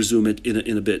and then resume it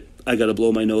in a bit. I got to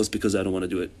blow my nose because I don't want to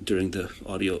do it during the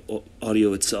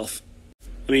audio itself.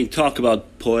 I mean, talk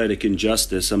about poetic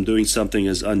injustice. I'm doing something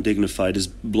as undignified as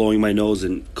blowing my nose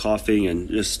and coughing, and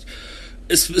just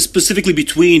specifically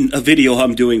between a video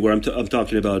I'm doing where I'm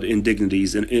talking about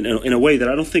indignities in a way that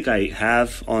I don't think I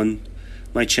have on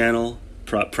my channel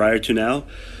prior to now.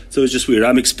 So it's just weird.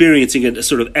 I'm experiencing a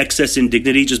sort of excess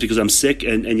indignity just because I'm sick,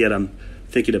 and yet I'm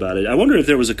thinking about it. I wonder if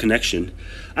there was a connection.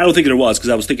 I don't think there was, because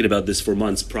I was thinking about this for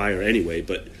months prior anyway,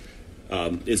 but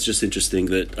it's just interesting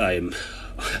that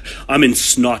I'm in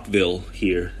Snotville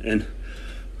here, and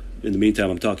in the meantime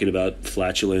I'm talking about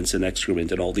flatulence and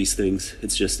excrement and all these things.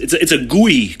 It's a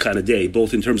gooey kind of day,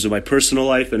 both in terms of my personal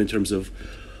life and in terms of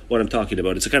what I'm talking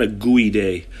about. It's a kind of gooey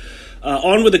day.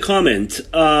 On with the comment.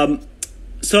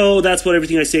 So that's what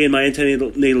everything I say in my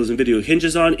anti-natalism video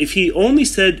hinges on. If he only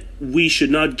said we should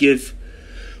not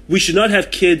have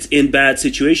kids in bad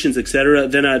situations, etc.,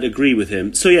 then I'd agree with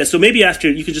him. So yeah, so maybe after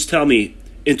you could just tell me,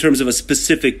 in terms of a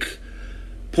specific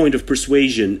point of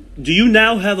persuasion, do you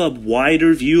now have a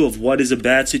wider view of what is a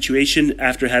bad situation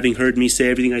after having heard me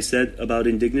say everything I said about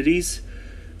indignities?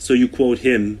 So you quote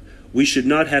him, we should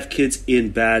not have kids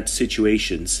in bad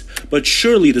situations. But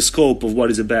surely the scope of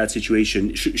what is a bad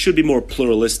situation should be more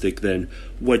pluralistic than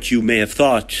what you may have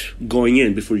thought going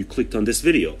in before you clicked on this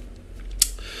video.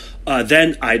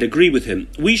 Then I'd agree with him.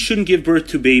 We shouldn't give birth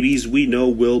to babies we know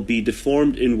will be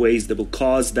deformed in ways that will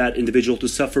cause that individual to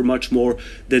suffer much more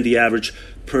than the average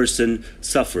person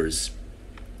suffers.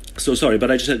 So sorry, but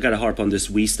I just got to harp on this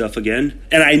we stuff again.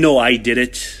 And I know I did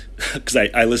it, because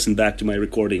I listened back to my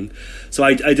recording. So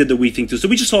I did the we thing too. So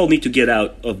we just all need to get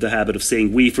out of the habit of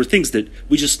saying we for things that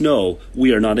we just know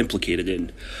we are not implicated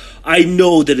in. I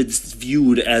know that it's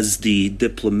viewed as the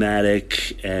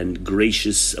diplomatic and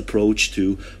gracious approach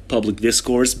to public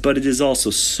discourse, but it is also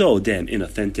so damn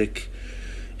inauthentic.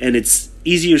 And it's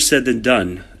easier said than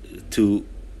done to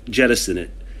jettison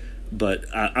it. But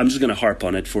I'm just going to harp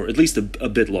on it for at least a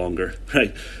bit longer,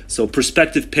 right? So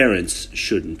prospective parents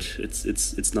shouldn't.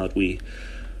 It's not we.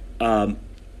 The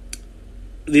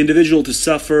individual to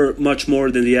suffer much more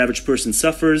than the average person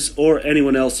suffers, or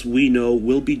anyone else we know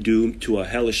will be doomed to a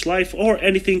hellish life, or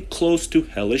anything close to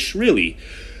hellish, really.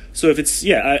 So if it's,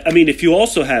 I mean, if you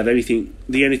also have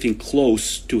anything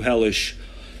close to hellish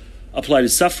applied to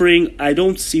suffering, I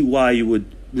don't see why you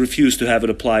would refuse to have it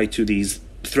apply to these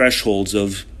thresholds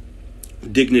of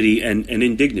dignity and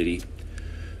indignity.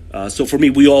 So for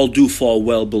me, we all do fall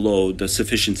well below the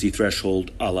sufficiency threshold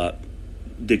a la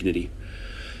dignity.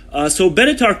 So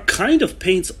Benatar kind of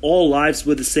paints all lives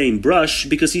with the same brush,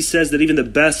 because he says that even the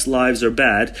best lives are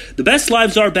bad. The best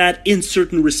lives are bad in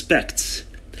certain respects.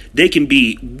 They can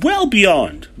be well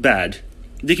beyond bad.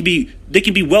 They can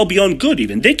be well beyond good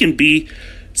even. They can be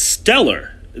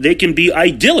stellar. They can be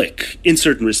idyllic in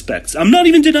certain respects. I'm not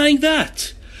even denying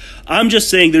that. I'm just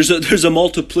saying there's a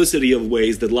multiplicity of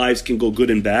ways that lives can go good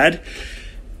and bad,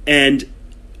 and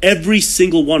every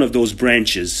single one of those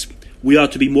branches, we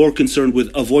ought to be more concerned with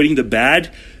avoiding the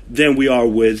bad than we are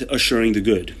with assuring the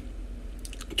good.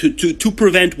 To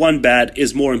prevent one bad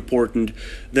is more important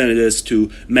than it is to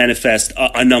manifest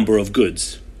a number of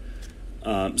goods.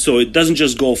 So it doesn't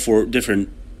just go for different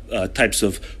types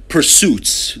of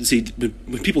pursuits. See,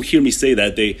 when people hear me say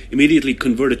that, they immediately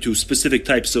convert it to specific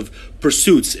types of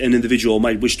pursuits an individual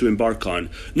might wish to embark on.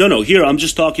 No, here I'm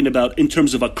just talking about in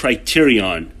terms of a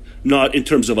criterion, not in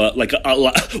terms of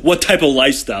what type of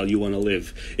lifestyle you want to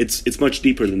live. It's much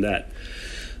deeper than that.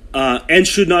 And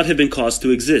should not have been caused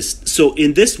to exist. So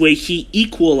in this way, he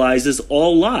equalizes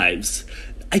all lives.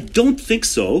 I don't think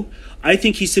so. I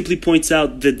think he simply points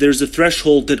out that there's a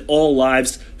threshold that all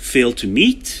lives fail to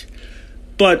meet.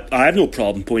 But I have no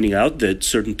problem pointing out that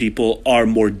certain people are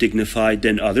more dignified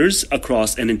than others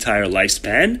across an entire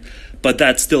lifespan. But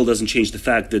that still doesn't change the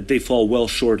fact that they fall well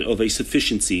short of a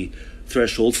sufficiency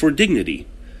threshold for dignity.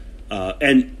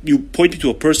 And you point me to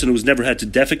a person who's never had to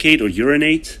defecate or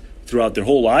urinate throughout their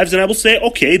whole lives, and I will say,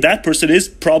 okay, that person is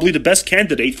probably the best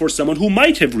candidate for someone who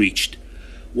might have reached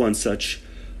one such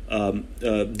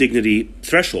dignity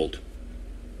threshold.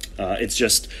 It's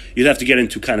just, you'd have to get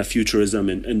into kind of futurism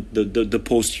and the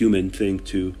post-human thing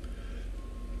to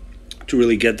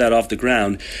really get that off the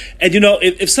ground. And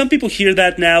if some people hear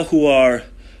that now who are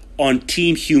on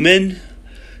Team Human,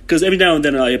 because every now and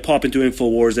then I pop into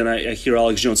InfoWars and I hear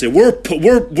Alex Jones say,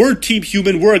 we're Team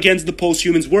Human, we're against the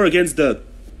post-humans, we're against the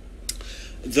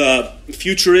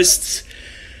futurists,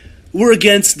 we're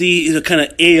against the kind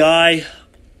of AI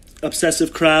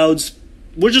obsessive crowds.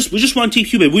 We just want Team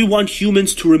Human. We want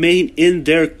humans to remain in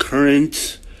their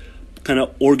current kind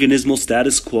of organismal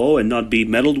status quo and not be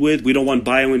meddled with. We don't want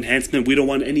bioenhancement. We don't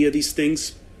want any of these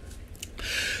things.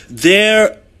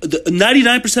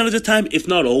 99% of the time, if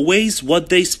not always, what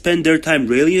they spend their time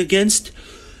railing against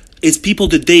is people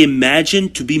that they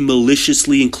imagine to be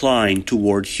maliciously inclined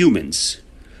toward humans.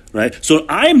 Right? So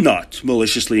I'm not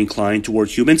maliciously inclined toward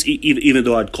humans, even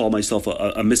though I'd call myself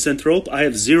a misanthrope. I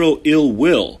have zero ill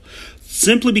will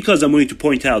simply because I'm willing to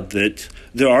point out that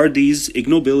there are these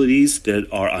ignobilities that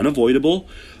are unavoidable,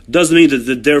 doesn't mean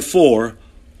that therefore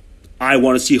I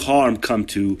want to see harm come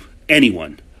to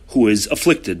anyone who is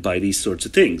afflicted by these sorts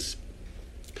of things.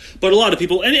 But a lot of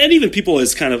people, and even people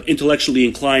as kind of intellectually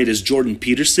inclined as Jordan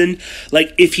Peterson,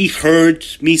 like if he heard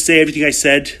me say everything I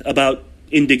said about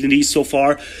indignities so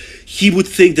far, he would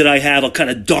think that I have a kind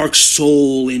of dark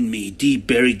soul in me,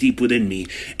 buried deep within me,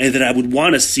 and that I would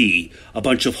want to see a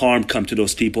bunch of harm come to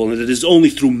those people, and that it is only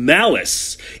through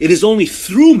malice,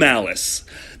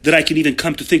 that I can even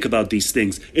come to think about these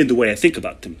things in the way I think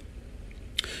about them.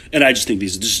 And I just think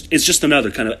it's just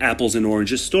another kind of apples and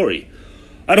oranges story.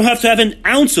 I don't have to have an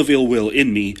ounce of ill will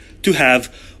in me to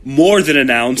have more than an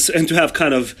ounce and to have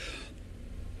kind of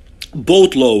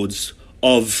boatloads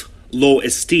of low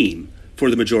esteem for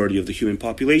the majority of the human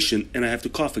population, and I have to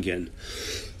cough again.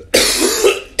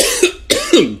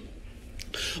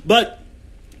 But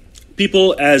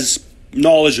people as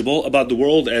knowledgeable about the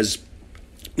world as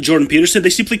Jordan Peterson, they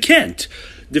simply can't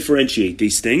differentiate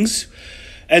these things.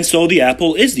 And so the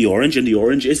apple is the orange, and the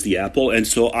orange is the apple, and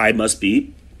so I must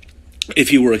be,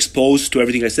 if you were exposed to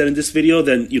everything I said in this video,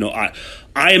 then, you know, I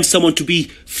am someone to be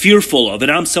fearful of,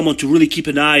 and I'm someone to really keep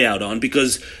an eye out on,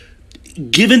 because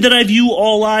given that I view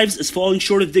all lives as falling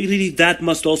short of dignity, that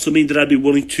must also mean that I'd be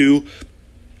willing to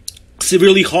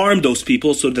severely harm those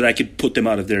people so that I could put them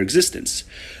out of their existence.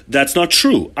 That's not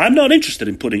true. I'm not interested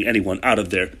in putting anyone out of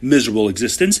their miserable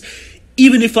existence,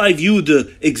 even if I view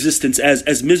the existence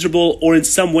as miserable or in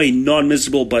some way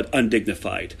non-miserable but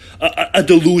undignified. A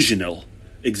delusional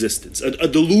existence, a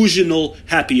delusional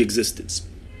happy existence.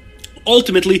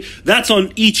 Ultimately, that's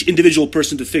on each individual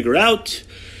person to figure out.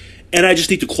 And I just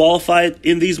need to qualify it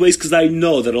in these ways because I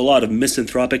know that a lot of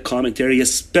misanthropic commentary,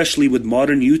 especially with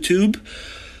modern YouTube,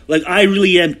 like I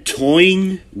really am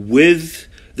toying with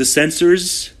the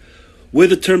censors, with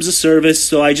the terms of service.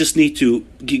 So I just need to,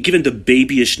 given the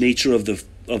babyish nature of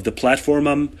the platform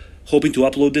I'm hoping to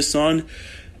upload this on,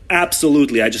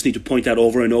 absolutely, I just need to point out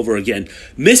over and over again.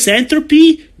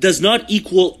 Misanthropy does not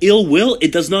equal ill will.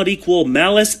 It does not equal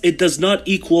malice. It does not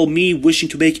equal me wishing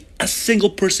to make a single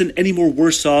person any more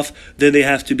worse off than they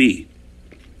have to be.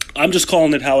 I'm just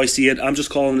calling it how I see it. I'm just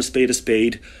calling a spade a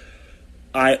spade.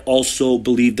 I also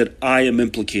believe that I am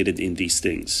implicated in these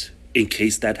things, in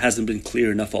case that hasn't been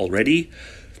clear enough already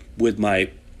with my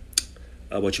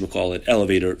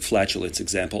elevator flatulence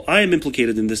example. I am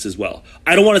implicated in this as well.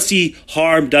 I don't want to see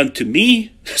harm done to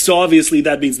me, so obviously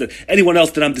that means that anyone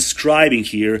else that I'm describing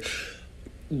here,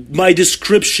 my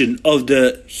description of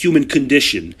the human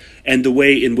condition and the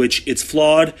way in which it's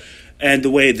flawed and the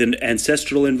way the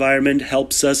ancestral environment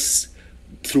helps us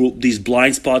through these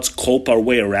blind spots cope our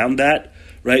way around that,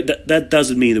 right? That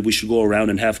doesn't mean that we should go around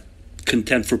and have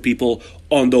contempt for people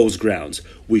on those grounds.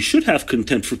 We should have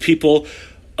contempt for people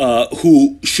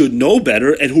who should know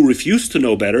better and who refuse to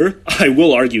know better. I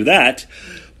will argue that,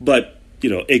 but you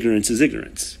know, ignorance is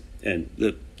ignorance, and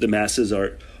the masses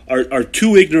are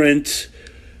too ignorant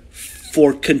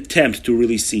for contempt to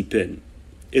really seep in.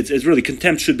 It's really,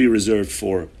 contempt should be reserved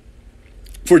for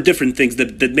different things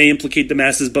that may implicate the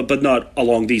masses, but not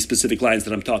along these specific lines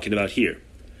that I'm talking about here.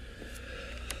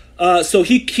 So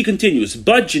he continues,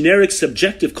 but generic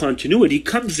subjective continuity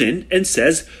comes in and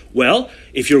says, well,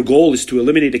 if your goal is to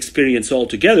eliminate experience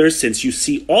altogether, since you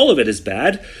see all of it as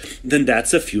bad, then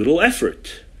that's a futile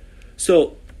effort.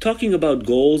 So talking about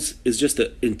goals is just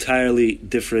an entirely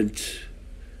different,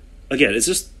 again,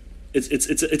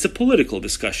 it's a political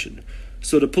discussion.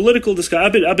 So the political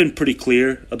discussion, I've been pretty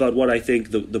clear about what I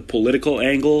think the political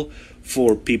angle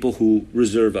for people who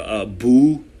reserve a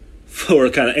boo for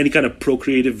any kind of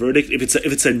procreative verdict. If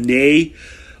it's a nay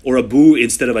or a boo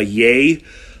instead of a yay,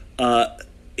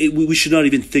 we should not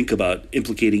even think about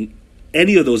implicating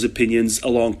any of those opinions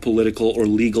along political or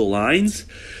legal lines.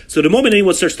 So the moment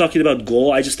anyone starts talking about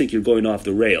goal, I just think you're going off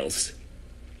the rails.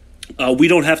 We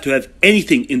don't have to have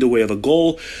anything in the way of a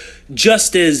goal.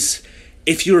 Just as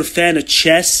if you're a fan of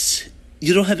chess,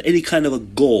 you don't have any kind of a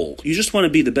goal. You just want to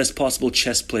be the best possible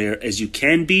chess player as you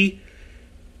can be,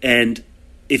 and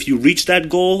if you reach that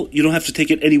goal, you don't have to take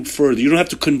it any further. You don't have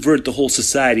to convert the whole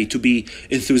society to be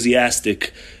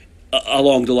enthusiastic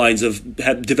along the lines of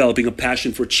developing a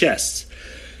passion for chess.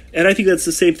 And I think that's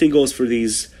the same thing goes for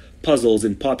these puzzles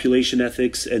in population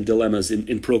ethics and dilemmas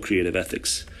in procreative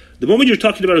ethics. The moment you're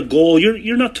talking about a goal,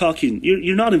 you're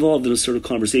not involved in a sort of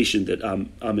conversation that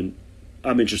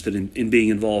I'm interested in being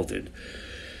involved in.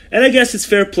 And I guess it's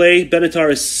fair play. Benatar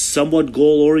is somewhat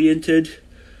goal-oriented,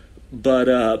 but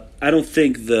I don't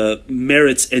think the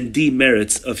merits and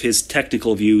demerits of his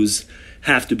technical views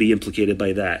have to be implicated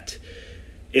by that.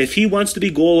 If he wants to be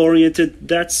goal-oriented,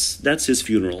 that's his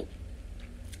funeral.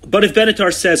 But if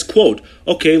Benatar says, quote,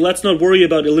 okay, let's not worry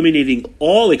about eliminating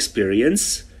all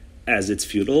experience, as it's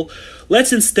futile,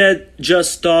 let's instead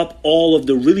just stop all of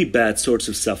the really bad sorts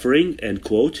of suffering, end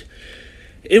quote,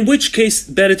 in which case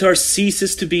Benatar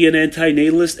ceases to be an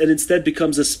anti-natalist and instead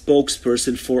becomes a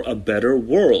spokesperson for a better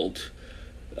world.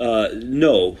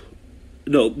 No.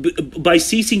 By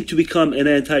ceasing to become an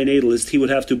anti-natalist, he would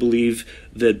have to believe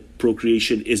that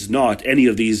procreation is not any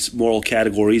of these moral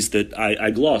categories that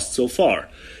I glossed so far.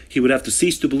 He would have to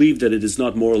cease to believe that it is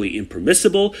not morally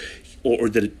impermissible, or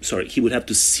that he would have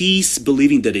to cease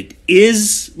believing that it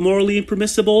is morally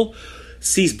impermissible,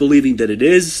 cease believing that it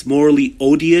is morally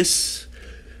odious,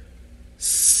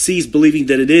 cease believing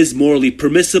that it is morally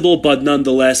permissible, but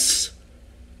nonetheless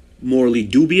morally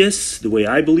dubious, the way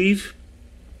I believe.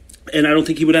 And I don't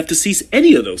think he would have to cease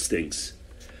any of those things,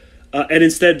 and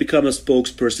instead become a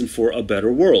spokesperson for a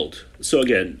better world. So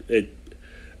again,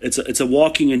 it's a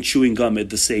walking and chewing gum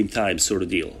at the same time sort of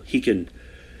deal. He can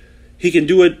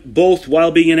do it both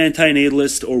while being an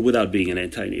anti-natalist or without being an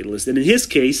anti-natalist. And in his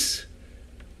case,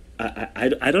 I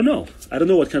don't know. I don't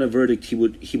know what kind of verdict he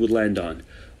would land on.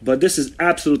 But this is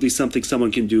absolutely something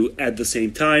someone can do at the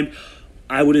same time.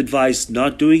 I would advise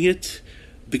not doing it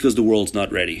because the world's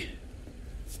not ready.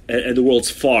 And the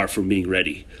world's far from being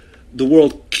ready. The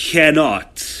world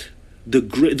cannot,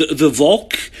 the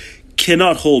Volk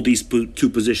cannot hold these two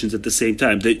positions at the same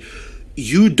time. That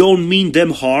you don't mean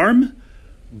them harm,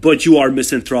 but you are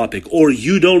misanthropic. Or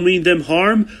you don't mean them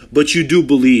harm, but you do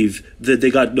believe that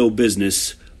they got no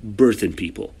business birthing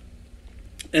people.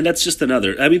 And that's just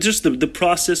another, just the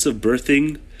process of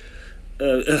birthing,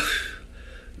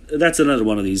 that's another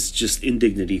one of these just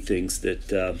indignity things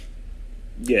that,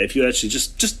 if you actually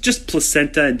just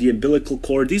placenta and the umbilical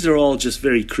cord, these are all just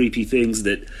very creepy things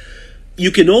that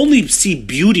you can only see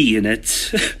beauty in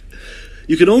it.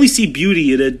 You can only see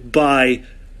beauty in it by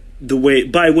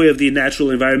way of the natural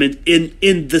environment,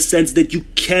 in the sense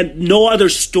that no other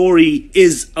story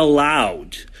is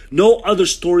allowed. No other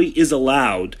story is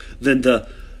allowed than the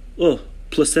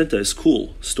placenta is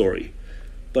cool story.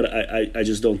 But I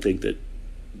just don't think that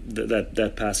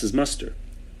passes muster.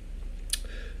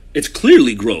 It's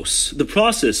clearly gross. The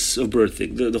process of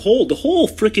birthing, the whole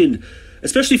frickin',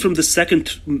 especially from the second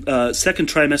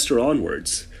trimester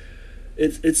onwards,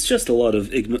 it's just a lot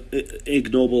of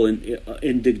ignoble and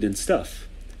indignant stuff.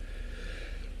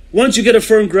 Once you get a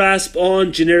firm grasp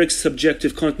on generic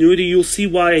subjective continuity, you'll see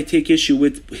why I take issue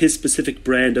with his specific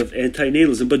brand of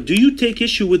antinatalism. But do you take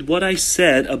issue with what I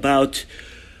said about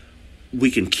we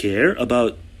can care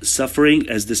about suffering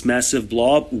as this massive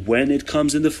blob when it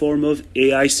comes in the form of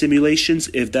AI simulations,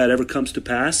 if that ever comes to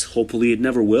pass? Hopefully it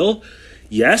never will.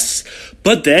 Yes.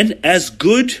 But then, as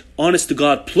good,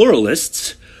 honest-to-God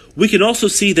pluralists, we can also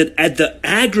see that at the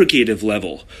aggregative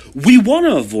level, we want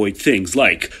to avoid things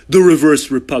like the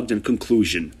reverse repugnant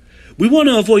conclusion. We want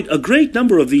to avoid a great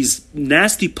number of these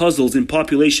nasty puzzles in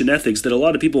population ethics that a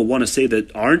lot of people want to say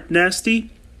that aren't nasty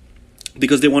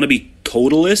because they want to be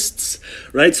totalists,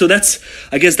 right? So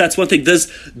I guess that's one thing.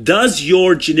 Does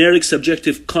your generic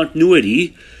subjective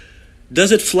continuity,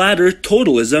 does it flatter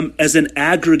totalism as an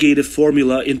aggregative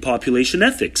formula in population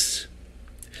ethics?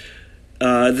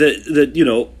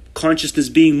 Consciousness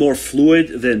being more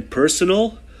fluid than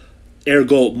personal,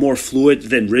 ergo more fluid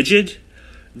than rigid,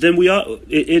 then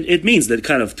it means that,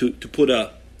 kind of, to put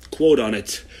a quote on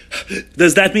it,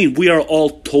 does that mean we are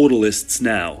all totalists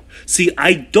now? See,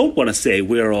 I don't want to say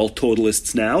we are all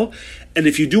totalists now, and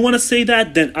if you do want to say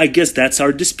that, then I guess that's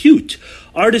our dispute.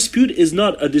 Our dispute is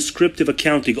not a descriptive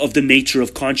accounting of the nature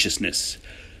of consciousness.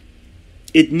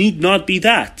 It need not be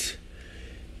that.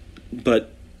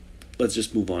 But let's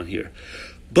just move on here.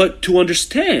 But to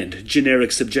understand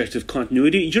generic subjective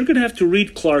continuity, you're going to have to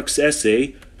read Clarke's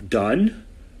essay, Done.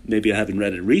 Maybe I haven't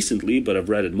read it recently, but I've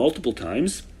read it multiple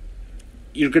times.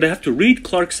 You're going to have to read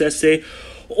Clarke's essay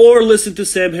or listen to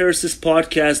Sam Harris's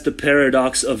podcast, The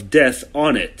Paradox of Death,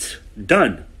 on it.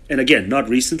 Done. And again, not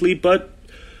recently, but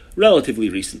relatively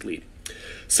recently.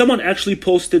 Someone actually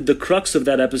posted the crux of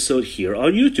that episode here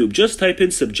on YouTube. Just type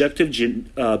in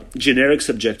generic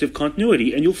subjective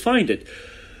continuity and you'll find it.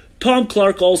 Tom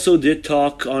Clarke also did a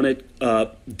talk on it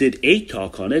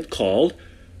called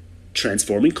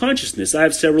Transforming Consciousness. I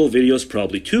have several videos,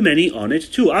 probably too many, on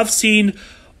it too. I've seen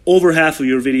over half of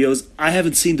your videos. I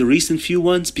haven't seen the recent few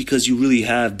ones because you really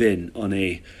have been on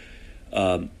a,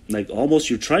 almost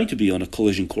you're trying to be on a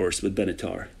collision course with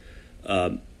Benatar.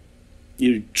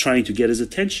 You're trying to get his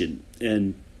attention.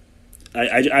 And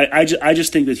I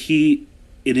just think that he,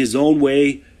 in his own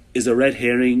way, is a red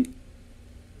herring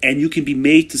and you can be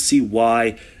made to see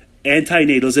why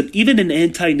antinatalism, even an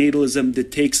antinatalism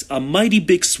that takes a mighty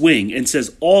big swing and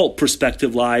says all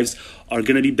prospective lives are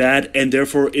going to be bad and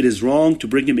therefore it is wrong to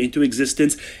bring them into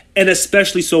existence, and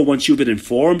especially so once you've been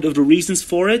informed of the reasons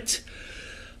for it,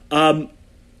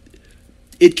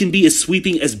 it can be as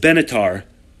sweeping as Benatar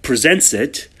presents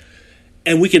it,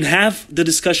 and we can have the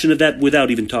discussion of that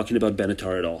without even talking about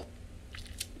Benatar at all.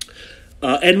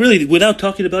 And really, without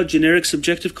talking about generic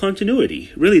subjective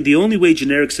continuity. Really, the only way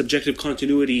generic subjective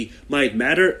continuity might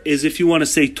matter is if you want to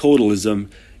say totalism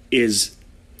is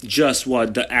just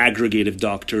what the aggregative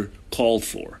doctor called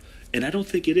for. And I don't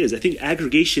think it is. I think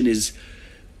aggregation is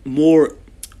more,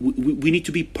 we need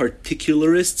to be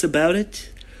particularists about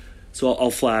it. So I'll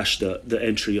flash the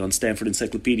entry on Stanford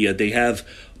Encyclopedia. They have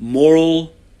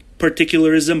moral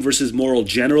particularism versus moral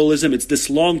generalism. It's this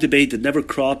long debate that never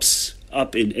crops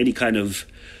up in any kind of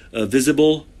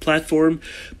visible platform,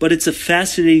 but it's a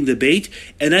fascinating debate,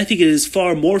 and I think it is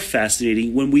far more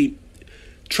fascinating when we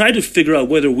try to figure out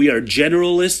whether we are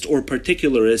generalists or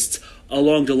particularists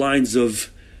along the lines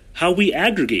of how we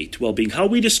aggregate well-being, how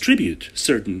we distribute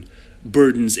certain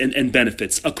burdens and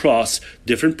benefits across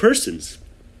different persons.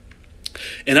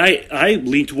 And I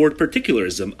lean toward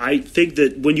particularism. I think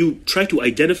that when you try to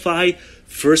identify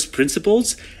first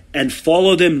principles and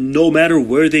follow them no matter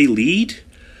where they lead,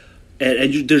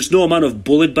 and there's no amount of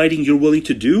bullet biting you're willing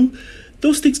to do,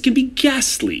 those things can be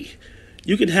ghastly.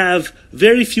 You can have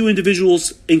very few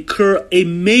individuals incur a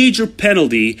major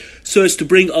penalty so as to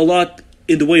bring a lot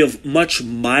in the way of much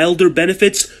milder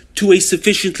benefits to a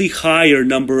sufficiently higher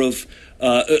number of,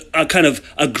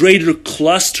 a greater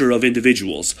cluster of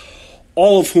individuals,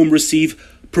 all of whom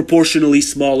receive proportionally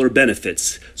smaller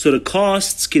benefits. So the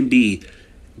costs can be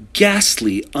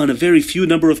ghastly on a very few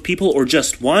number of people or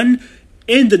just one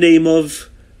in the name of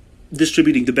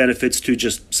distributing the benefits to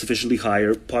just sufficiently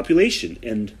higher population.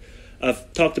 And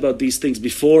I've talked about these things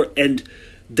before, and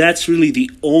that's really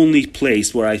the only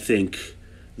place where I think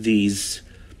these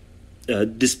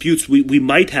disputes we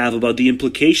might have about the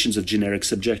implications of generic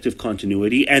subjective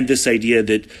continuity and this idea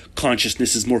that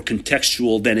consciousness is more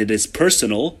contextual than it is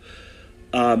personal.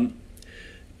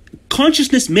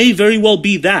 Consciousness may very well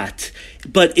be that,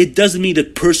 but it doesn't mean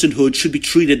that personhood should be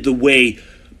treated the way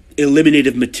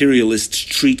eliminative materialists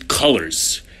treat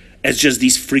colors, as just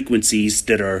these frequencies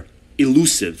that are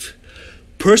elusive.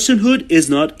 Personhood is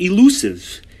not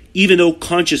elusive, even though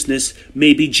consciousness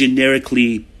may be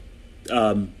generically,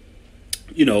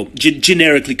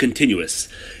 generically continuous.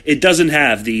 It doesn't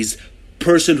have these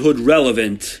personhood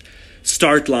relevant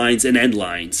start lines and end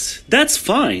lines. That's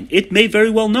fine. It may very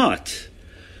well not.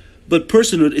 But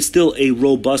personhood is still a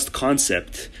robust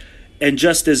concept. And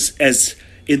just as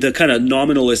in the kind of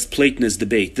nominalist Platonist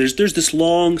debate, there's this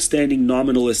long-standing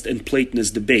nominalist and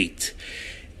Platonist debate.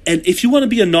 And if you want to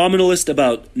be a nominalist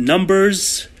about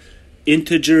numbers,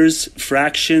 integers,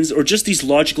 fractions, or just these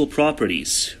logical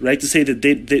properties, right, to say that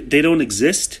they don't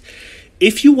exist,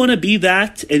 if you want to be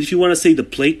that, and if you want to say the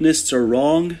Platonists are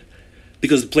wrong,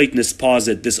 because the Platonists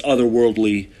posit this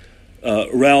otherworldly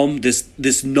realm,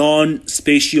 this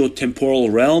non-spatio-temporal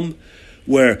realm,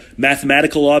 where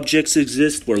mathematical objects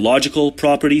exist, where logical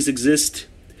properties exist,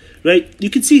 right? You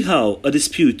can see how a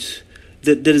dispute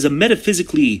that is a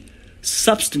metaphysically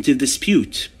substantive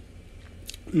dispute,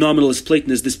 nominalist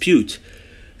Platonist dispute,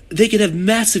 they can have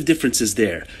massive differences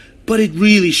there, but it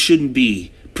really shouldn't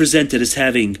be presented as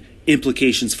having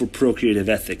implications for procreative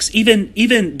ethics.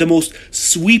 Even the most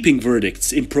sweeping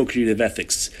verdicts in procreative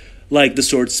ethics, like the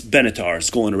sorts Benatar's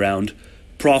going around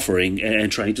proffering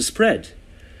and trying to spread.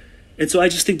 And so I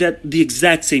just think that the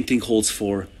exact same thing holds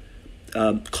for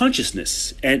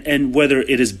consciousness, and whether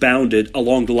it is bounded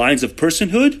along the lines of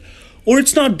personhood or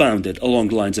it's not bounded along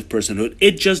the lines of personhood,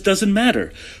 it just doesn't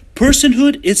matter.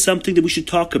 Personhood is something that we should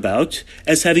talk about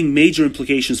as having major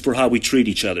implications for how we treat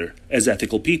each other as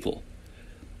ethical people.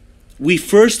 We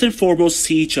first and foremost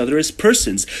see each other as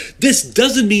persons. This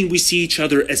doesn't mean we see each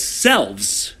other as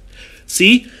selves.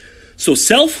 See? So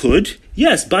selfhood,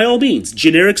 yes, by all means,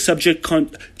 generic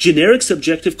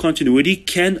subjective continuity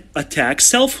can attack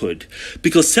selfhood.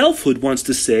 Because selfhood wants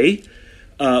to say,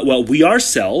 we are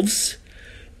selves,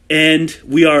 and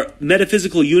we are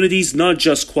metaphysical unities, not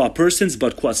just qua persons,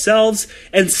 but qua selves,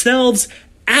 and selves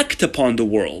act upon the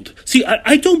world. See,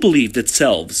 I don't believe that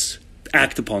selves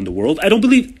act upon the world. I don't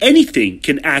believe anything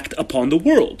can act upon the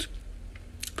world.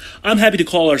 I'm happy to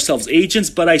call ourselves agents,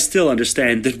 but I still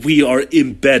understand that we are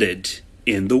embedded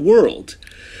in the world.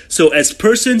 So as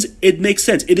persons, it makes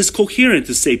sense. It is coherent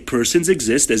to say persons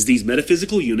exist as these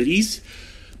metaphysical unities,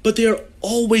 but they are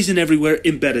always and everywhere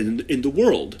embedded in the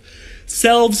world.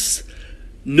 Selves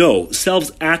No,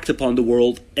 selves act upon the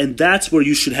world, and that's where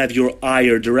you should have your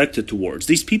ire directed towards.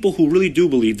 These people who really do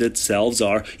believe that selves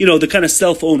are, the kind of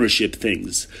self-ownership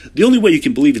things. The only way you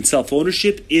can believe in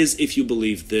self-ownership is if you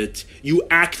believe that you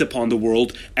act upon the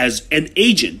world as an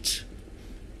agent.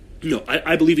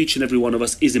 I believe each and every one of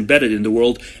us is embedded in the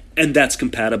world, and that's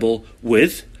compatible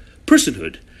with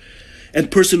personhood. And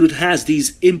personhood has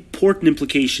these important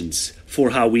implications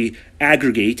for how we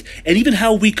aggregate and even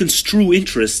how we construe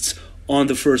interests on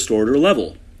the first order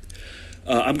level.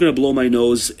 I'm going to blow my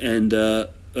nose and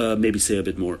maybe say a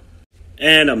bit more.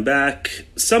 And I'm back.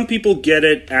 Some people get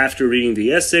it after reading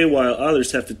the essay, while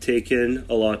others have to take in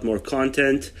a lot more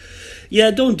content.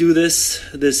 Yeah, don't do this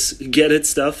get it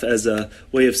stuff as a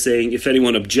way of saying if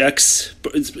anyone objects.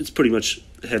 It's pretty much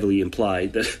heavily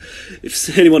implied that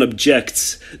if anyone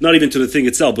objects, not even to the thing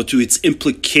itself, but to its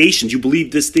implications, you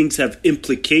believe these things have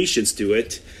implications to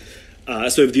it.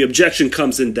 So if the objection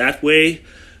comes in that way,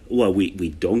 well, we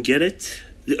don't get it.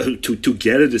 To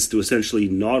get it is to essentially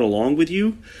nod along with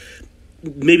you.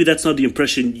 Maybe that's not the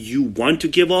impression you want to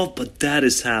give off, but that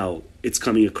is how it's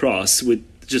coming across with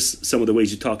just some of the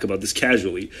ways you talk about this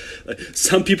casually.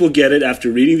 Some people get it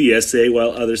after reading the essay, while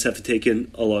others have to take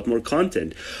in a lot more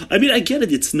content. I mean, I get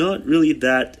it. It's not really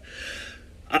that...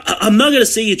 I'm not going to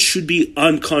say it should be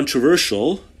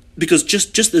uncontroversial, because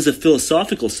just as a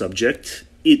philosophical subject,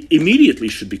 it immediately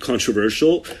should be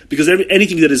controversial, because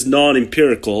anything that is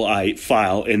non-empirical, I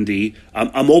file in the...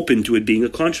 I'm open to it being a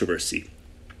controversy.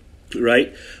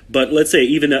 Right? But let's say,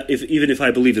 even if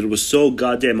I believe that it was so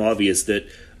goddamn obvious that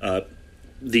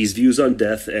these views on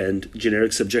death and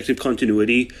generic subjective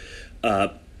continuity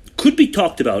could be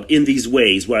talked about in these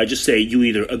ways, where I just say you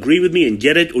either agree with me and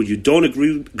get it, or you don't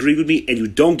agree with me and you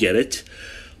don't get it,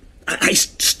 I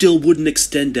still wouldn't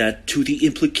extend that to the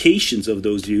implications of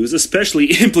those views,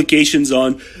 especially implications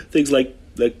on things like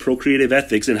procreative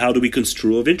ethics and how do we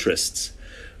construe of interests.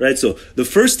 Right? So the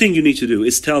first thing you need to do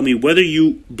is tell me whether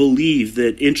you believe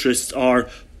that interests are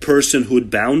personhood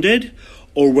bounded,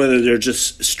 or whether they're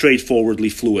just straightforwardly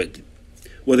fluid.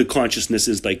 Whether consciousness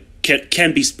is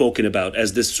can be spoken about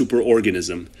as this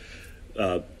superorganism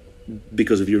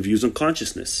because of your views on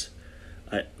consciousness.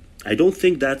 I don't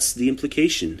think that's the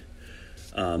implication.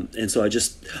 And so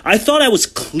I thought I was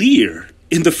clear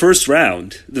in the first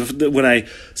round, when I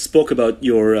spoke about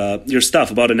your stuff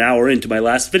about an hour into my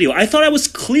last video. I thought I was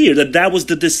clear that was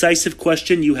the decisive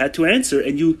question you had to answer,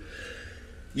 and you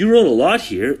wrote a lot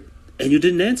here, and you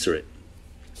didn't answer it.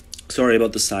 Sorry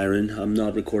about the siren. I'm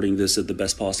not recording this at the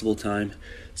best possible time.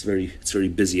 It's very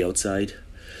busy outside.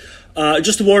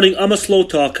 Just a warning, I'm a slow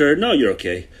talker. No, you're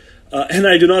okay. And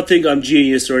I do not think I'm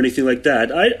genius or anything like that.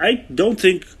 I don't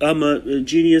think I'm a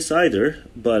genius either,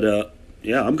 but...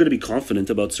 yeah, I'm going to be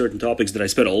confident about certain topics that I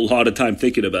spent a lot of time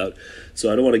thinking about.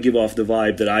 So I don't want to give off the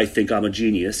vibe that I think I'm a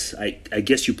genius. I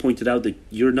guess you pointed out that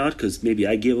you're not, because maybe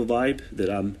I give a vibe that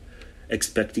I'm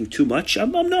expecting too much.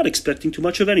 I'm not expecting too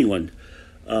much of anyone.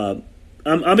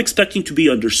 I'm expecting to be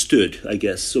understood, I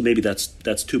guess. So maybe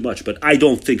that's too much. But I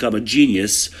don't think I'm a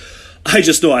genius. I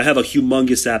just know I have a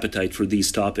humongous appetite for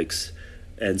these topics.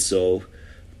 And so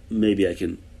maybe I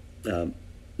can...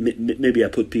 maybe I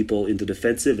put people into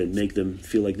defensive and make them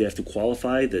feel like they have to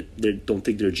qualify, that they don't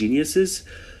think they're geniuses.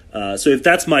 So if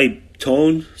that's my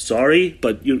tone, sorry,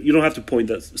 but you don't have to point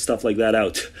stuff like that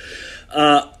out.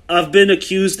 I've been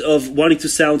accused of wanting to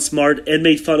sound smart and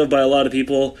made fun of by a lot of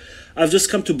people. I've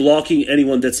just come to blocking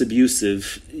anyone that's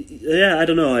abusive. Yeah, I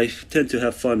don't know. I tend to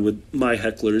have fun with my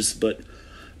hecklers, but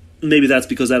maybe that's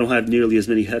because I don't have nearly as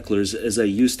many hecklers as I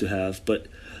used to have, but...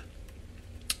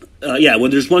 yeah, when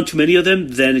there's one too many of them,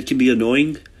 then it can be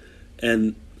annoying,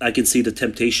 and I can see the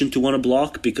temptation to want to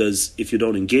block, because if you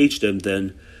don't engage them,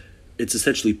 then it's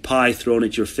essentially pie thrown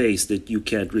at your face that you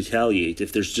can't retaliate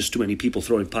if there's just too many people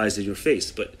throwing pies at your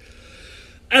face. But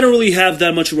I don't really have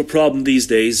that much of a problem these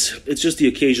days. It's just the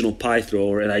occasional pie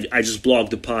thrower, and I just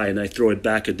block the pie and I throw it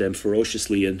back at them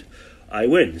ferociously, and I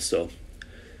win. So,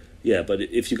 yeah, but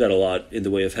if you got a lot in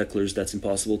the way of hecklers, that's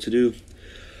impossible to do.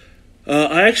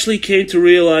 I actually came to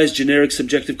realize generic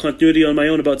subjective continuity on my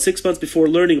own about 6 months before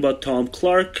learning about Tom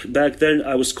Clark. Back then,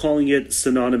 I was calling it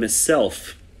synonymous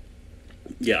self.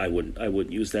 Yeah, I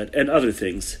wouldn't use that. And other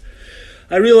things.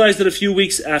 I realized that a few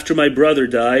weeks after my brother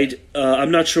died.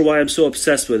 I'm not sure why I'm so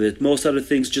obsessed with it. Most other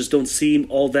things just don't seem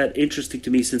all that interesting to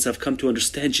me since I've come to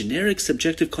understand generic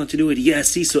subjective continuity. Yeah,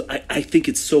 see, so I think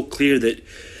it's so clear that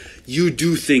you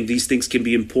do think these things can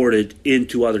be imported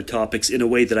into other topics in a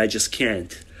way that I just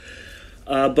can't.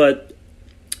 But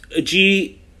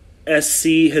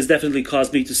GSC has definitely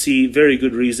caused me to see very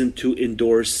good reason to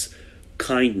endorse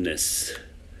kindness.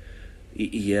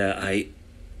 Yeah,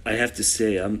 I have to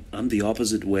say I'm the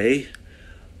opposite way.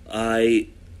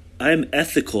 I'm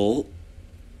ethical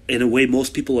in a way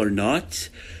most people are not,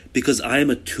 because I am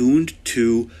attuned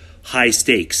to high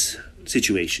stakes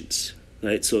situations.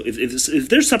 Right? So if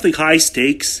there's something high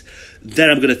stakes, then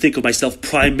I'm going to think of myself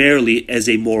primarily as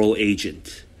a moral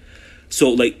agent. So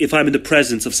like if I'm in the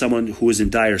presence of someone who is in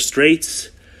dire straits,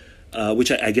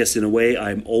 which I guess in a way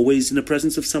I'm always in the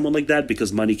presence of someone like that,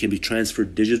 because money can be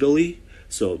transferred digitally.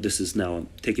 So this is now, I'm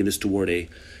taking this toward a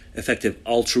effective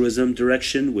altruism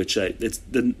direction, which it's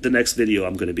the next video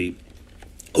I'm going to be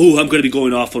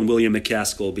going off on William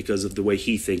McCaskill because of the way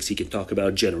he thinks he can talk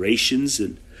about generations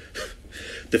and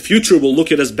the future will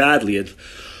look at us badly. And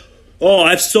I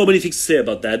have so many things to say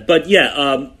about that. But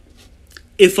yeah,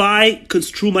 if I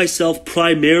construe myself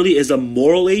primarily as a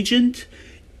moral agent,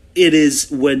 it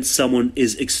is when someone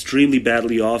is extremely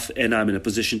badly off and I'm in a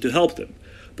position to help them.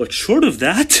 But short of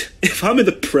that, if I'm in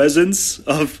the presence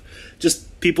of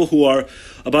just people who are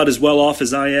about as well off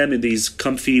as I am in these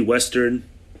comfy Western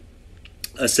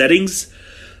settings,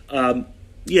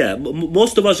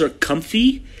 most of us are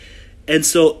comfy. And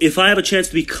so if I have a chance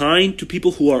to be kind to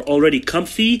people who are already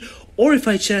comfy, or if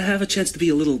I have a chance to be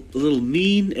a little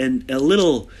mean and a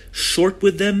little short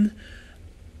with them,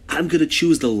 I'm going to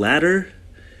choose the latter.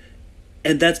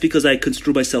 And that's because I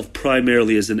construe myself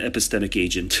primarily as an epistemic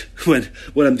agent when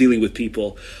I'm dealing with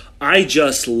people. I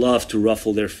just love to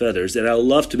ruffle their feathers, and I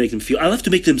love to make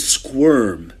them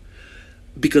squirm,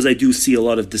 because I do see a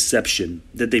lot of deception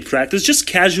that they practice just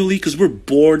casually, because we're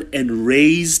born and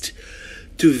raised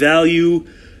to value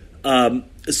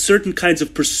certain kinds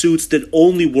of pursuits that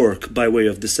only work by way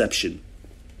of deception.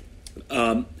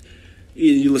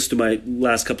 You listen to my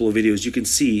last couple of videos, you can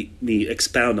see me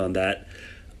expound on that.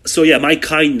 So yeah, my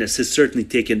kindness has certainly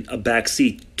taken a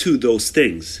backseat to those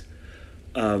things.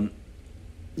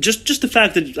 Just the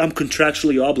fact that I'm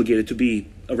contractually obligated to be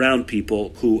around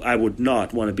people who I would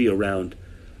not want to be around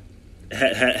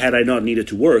had I not needed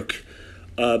to work,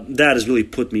 that has really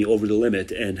put me over the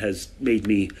limit and has made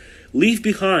me leave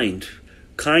behind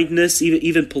kindness,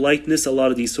 even politeness, a lot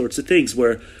of these sorts of things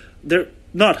where they're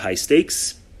not high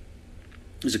stakes.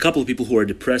 There's a couple of people who are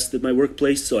depressed at my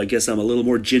workplace, so I guess I'm a little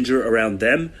more ginger around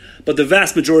them. But the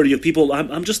vast majority of people,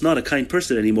 I'm just not a kind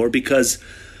person anymore, because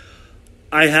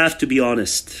I have to be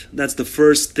honest. That's the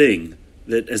first thing,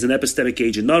 that as an epistemic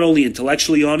agent, not only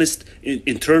intellectually honest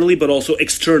internally, but also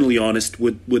externally honest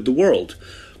with the world.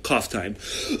 Cough time.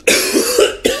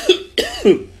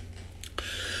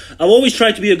 I've always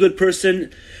tried to be a good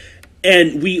person,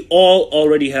 and we all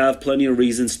already have plenty of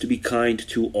reasons to be kind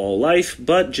to all life,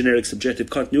 but generic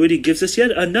subjective continuity gives us yet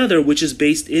another, which is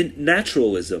based in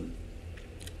naturalism.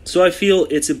 So I feel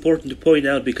it's important to point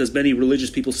out, because many religious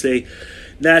people say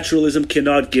naturalism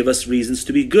cannot give us reasons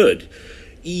to be good.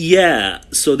 Yeah,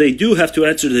 so they do have to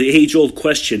answer the age-old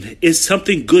question, is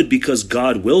something good because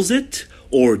God wills it,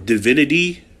 or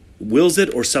divinity wills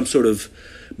it, or some sort of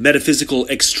metaphysical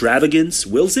extravagance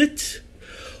wills it?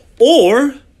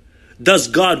 Or does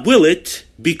God will it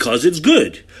because it's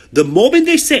good? The moment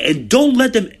they say, and don't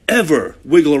let them ever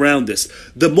wiggle around this,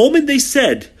 the moment they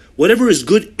said whatever is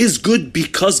good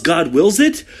because God wills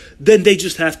it, then they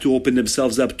just have to open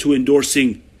themselves up to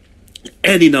endorsing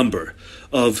any number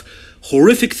of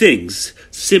horrific things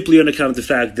simply on account of the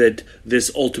fact that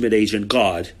this ultimate agent,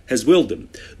 God, has willed them.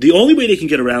 The only way they can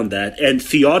get around that, and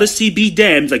theodicy be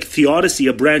damned, like theodicy,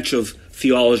 a branch of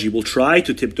theology, will try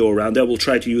to tiptoe around that, will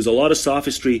try to use a lot of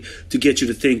sophistry to get you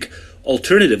to think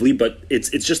alternatively, but it's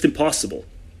just impossible.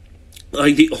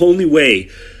 Like, the only way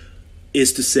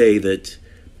is to say that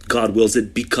God wills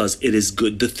it because it is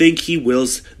good. The thing he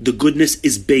wills, the goodness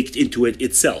is baked into it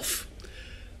itself.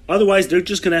 Otherwise, they're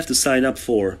just going to have to sign up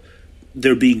for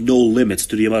there being no limits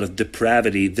to the amount of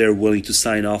depravity they're willing to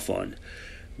sign off on.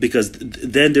 Because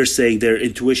then they're saying their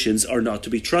intuitions are not to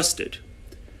be trusted.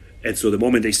 And so the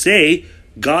moment they say,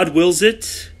 God wills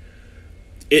it,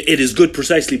 it is good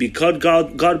precisely because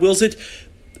God wills it,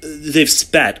 they've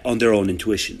spat on their own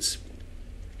intuitions.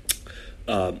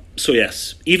 So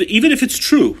yes, even if it's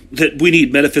true that we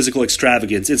need metaphysical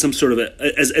extravagance in some sort of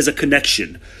as a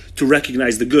connection to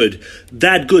recognize the good,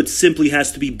 that good simply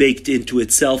has to be baked into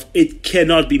itself. It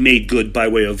cannot be made good by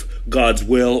way of God's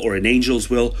will or an angel's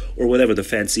will or whatever the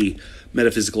fancy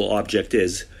metaphysical object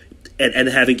is, and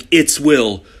having its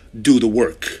will do the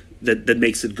work that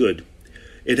makes it good.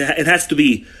 It has to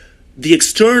be the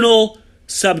external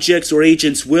subject's or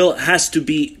agent's will has to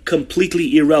be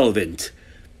completely irrelevant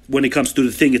when it comes to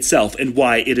the thing itself and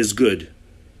why it is good.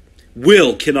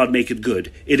 Will cannot make it good.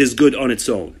 It is good on its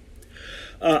own.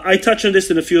 I touch on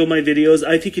this in a few of my videos.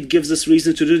 I think it gives us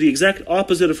reason to do the exact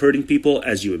opposite of hurting people,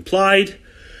 as you implied.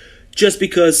 just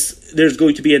because there's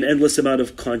going to be an endless amount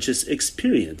of conscious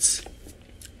experience.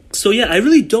 So yeah, I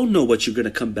really don't know what you're going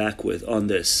to come back with on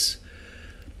this.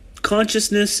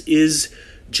 Consciousness is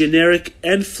generic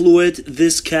and fluid.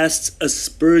 This casts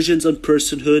aspersions on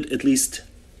personhood. At least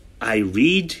I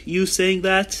read you saying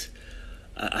that.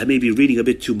 I may be reading a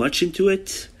bit too much into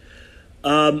it.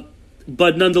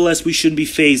 But nonetheless, we shouldn't be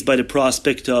fazed by the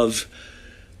prospect of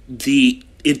the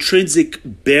intrinsic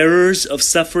bearers of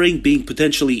suffering being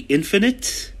potentially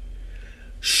infinite.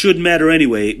 Shouldn't matter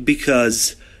anyway,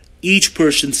 because each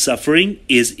person's suffering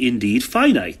is indeed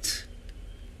finite.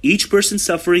 Each person's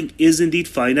suffering is indeed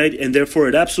finite, and therefore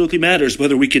it absolutely matters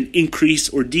whether we can increase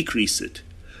or decrease it.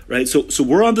 Right? So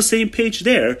we're on the same page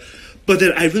there, but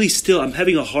then I'm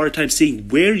having a hard time seeing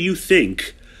where you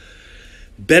think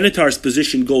Benatar's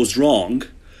position goes wrong,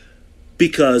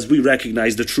 because we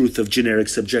recognize the truth of generic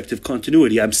subjective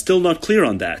continuity. I'm still not clear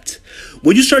on that.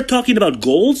 When you start talking about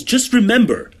goals, just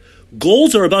remember,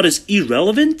 goals are about as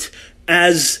irrelevant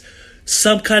as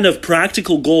some kind of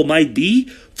practical goal might be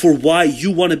for why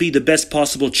you want to be the best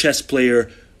possible chess player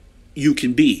you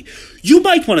can be. You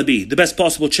might want to be the best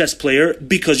possible chess player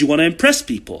because you want to impress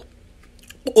people.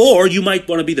 Or you might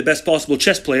want to be the best possible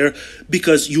chess player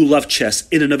because you love chess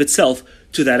in and of itself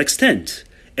to that extent.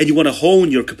 And you want to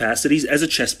hone your capacities as a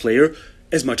chess player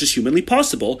as much as humanly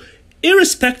possible,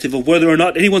 irrespective of whether or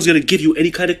not anyone's going to give you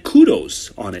any kind of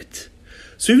kudos on it.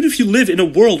 So even if you live in a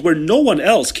world where no one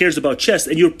else cares about chess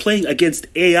and you're playing against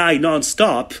AI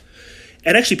nonstop,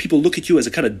 and actually people look at you as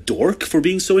a kind of dork for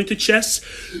being so into chess,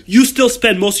 you still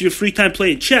spend most of your free time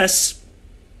playing chess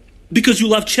because you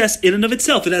love chess in and of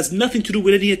itself. It has nothing to do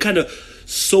with any kind of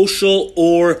social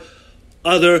or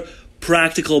other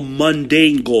practical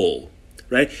mundane goal,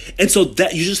 right? And so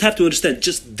that you just have to understand,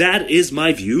 just that is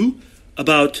my view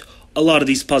about a lot of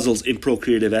these puzzles in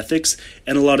procreative ethics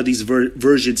and a lot of these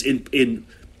versions in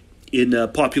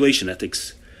population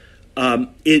ethics.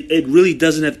 It really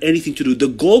doesn't have anything to do. The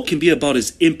goal can be about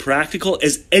as impractical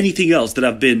as anything else that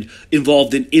I've been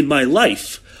involved in my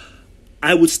life.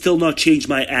 I would still not change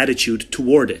my attitude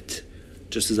toward it,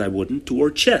 just as I wouldn't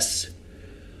toward chess.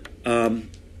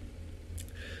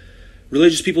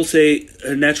 Religious people say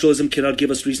naturalism cannot give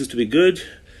us reasons to be good,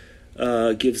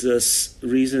 gives us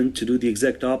reason to do the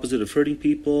exact opposite of hurting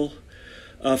people.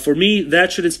 For me,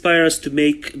 that should inspire us to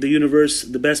make the universe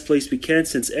the best place we can,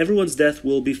 since everyone's death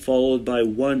will be followed by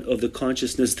one of the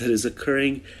consciousness that is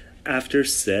occurring after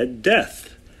said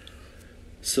death.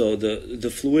 So the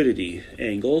fluidity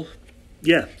angle,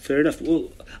 yeah, fair enough. Well,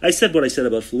 I said what I said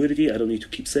about fluidity. I don't need to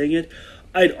keep saying it.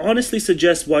 I'd honestly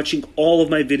suggest watching all of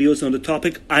my videos on the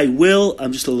topic. I will.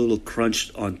 I'm just a little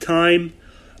crunched on time.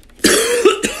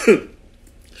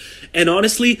 And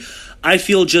honestly, I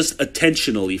feel just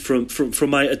attentionally, from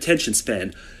my attention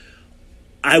span,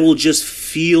 I will just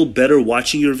feel better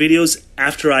watching your videos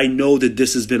after I know that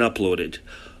this has been uploaded.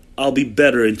 I'll be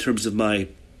better in terms of my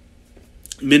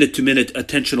minute-to-minute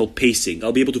attentional pacing.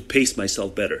 I'll be able to pace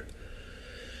myself better.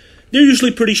 They're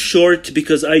usually pretty short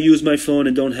because I use my phone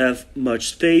and don't have much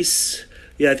space.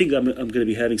 Yeah, I think I'm going to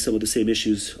be having some of the same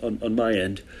issues on my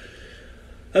end.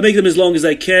 I make them as long as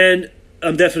I can.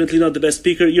 I'm definitely not the best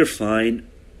speaker. You're fine.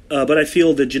 But I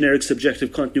feel that generic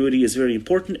subjective continuity is very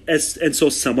important, and so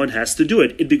someone has to do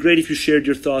it. It'd be great if you shared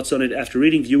your thoughts on it after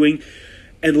reading, viewing,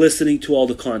 and listening to all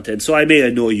the content. So I may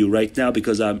annoy you right now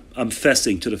because I'm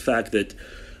fessing to the fact that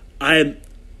I'm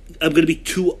going to be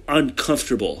too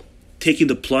uncomfortable taking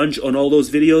the plunge on all those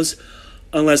videos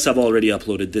unless I've already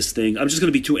uploaded this thing. I'm just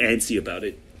going to be too antsy about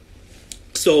it.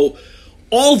 So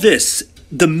all this,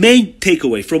 the main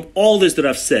takeaway from all this that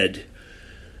I've said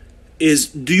is,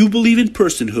 do you believe in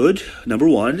personhood, number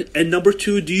one? And number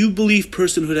two, do you believe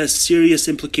personhood has serious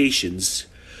implications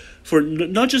for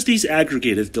not just these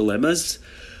aggregative dilemmas,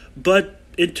 but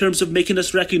in terms of making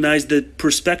us recognize that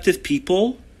perspective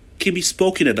people can be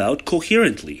spoken about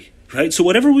coherently? Right? So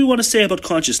whatever we want to say about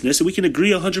consciousness, and we can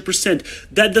agree 100%,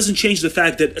 that doesn't change the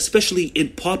fact that, especially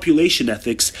in population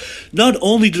ethics, not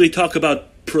only do they talk about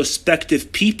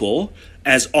prospective people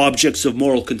as objects of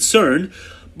moral concern,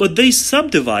 but they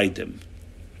subdivide them.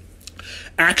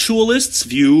 Actualists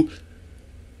view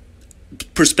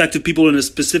prospective people in a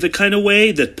specific kind of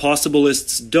way that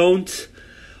possibilists don't.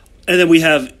 And then we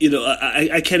have,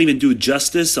 I can't even do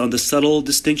justice on the subtle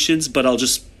distinctions, but I'll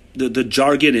just... The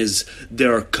jargon is,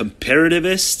 there are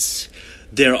comparativists,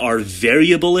 there are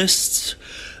variabilists,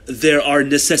 there are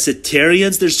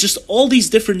necessitarians. There's just all these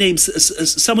different names.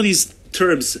 Some of these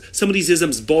terms, some of these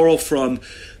isms borrow from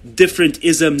different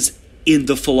isms in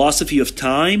the philosophy of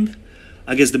time.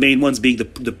 I guess the main ones being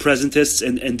the presentists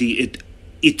and the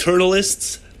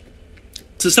eternalists.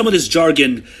 So some of this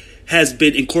jargon has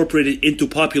been incorporated into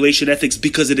population ethics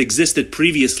because it existed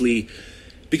previously,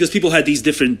 because people had these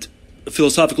different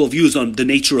philosophical views on the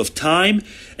nature of time,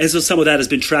 and so some of that has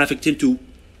been trafficked into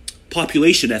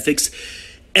population ethics.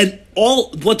 And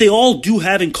what they all do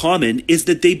have in common is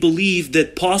that they believe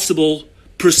that possible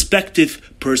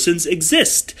prospective persons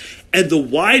exist. And the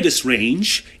widest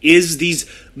range is these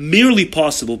merely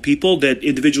possible people that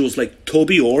individuals like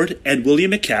Toby Ord and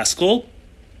William McCaskill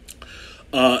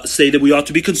say that we ought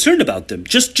to be concerned about them,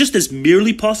 just as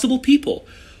merely possible people.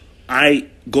 I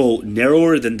go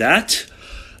narrower than that.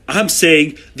 I'm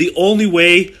saying the only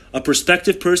way a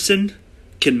prospective person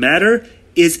can matter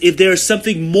is if there is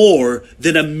something more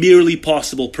than a merely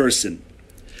possible person.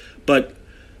 But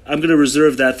I'm going to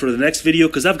reserve that for the next video,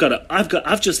 because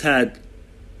I've just had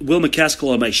Will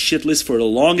McCaskill on my shit list for the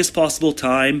longest possible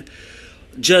time.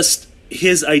 Just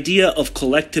his idea of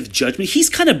collective judgment. He's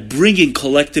kind of bringing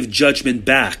collective judgment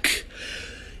back.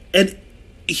 And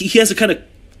he has a kind of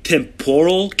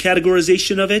temporal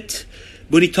categorization of it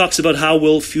when he talks about how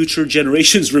will future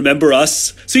generations remember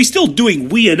us. So he's still doing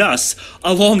we and us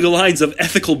along the lines of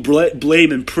ethical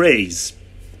blame and praise.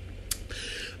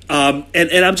 And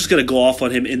I'm just going to go off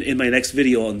on him in my next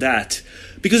video on that,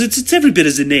 because it's every bit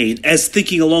as inane as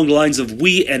thinking along the lines of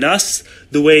we and us,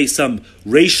 the way some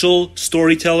racial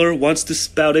storyteller wants to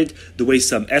spout it, the way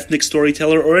some ethnic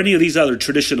storyteller, or any of these other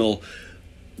traditional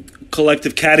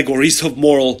collective categories of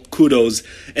moral kudos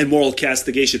and moral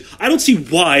castigation. I don't see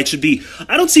why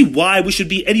we should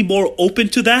be any more open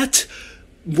to that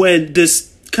when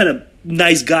this kind of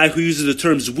nice guy who uses the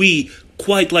terms we,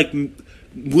 quite like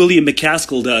William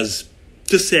McCaskill does,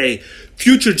 to say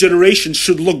future generations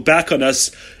should look back on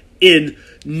us in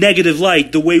negative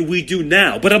light the way we do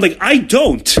now. But I'm like, I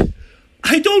don't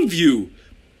view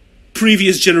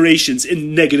previous generations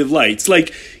in negative lights.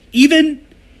 Like, even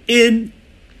in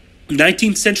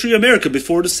 19th century America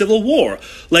before the Civil War,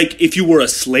 like, if you were a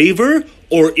slaver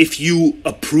or if you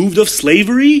approved of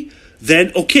slavery,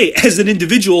 then okay, as an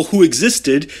individual who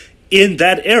existed in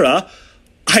that era,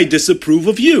 I disapprove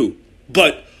of you.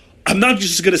 But I'm not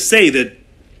just going to say that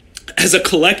as a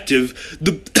collective,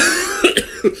 the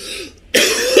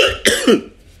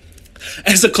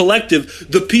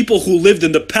people who lived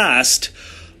in the past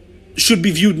should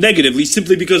be viewed negatively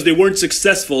simply because they weren't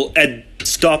successful at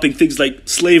stopping things like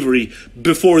slavery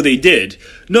before they did.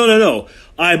 No.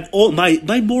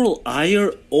 My moral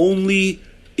ire only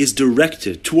is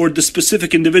directed toward the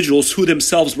specific individuals who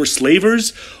themselves were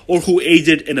slavers, or who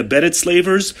aided and abetted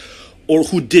slavers, or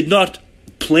who did not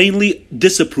plainly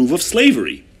disapprove of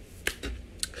slavery.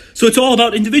 So it's all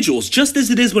about individuals, just as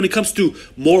it is when it comes to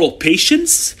moral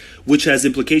patience, which has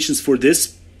implications for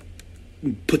this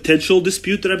potential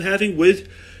dispute that I'm having with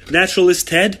naturalist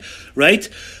Ted, right?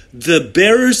 The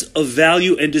bearers of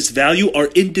value and disvalue are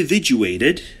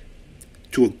individuated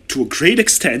to a great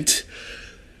extent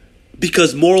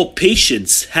because moral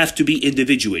patience have to be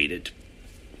individuated.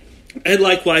 And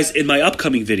likewise, in my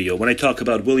upcoming video, when I talk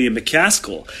about William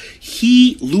McCaskill,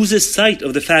 he loses sight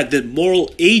of the fact that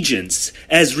moral agents,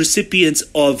 as recipients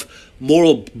of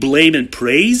moral blame and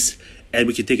praise, and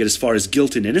we can take it as far as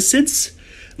guilt and innocence,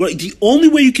 right? The only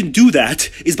way you can do that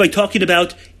is by talking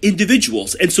about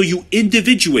individuals. And so you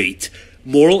individuate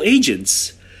moral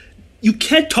agents. You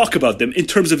can't talk about them in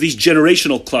terms of these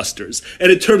generational clusters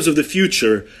and in terms of the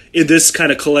future in this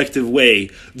kind of collective way,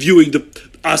 viewing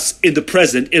us in the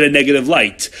present in a negative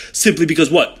light, simply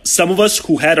because some of us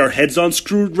who had our heads on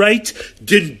screwed right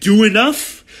didn't do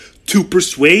enough to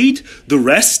persuade the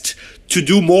rest to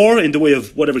do more in the way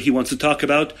of whatever he wants to talk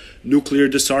about: nuclear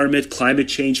disarmament, climate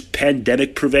change,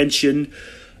 pandemic prevention,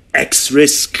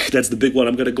 X-risk. That's the big one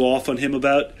I'm going to go off on him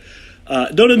about.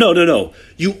 No.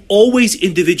 You always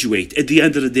individuate at the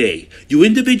end of the day. You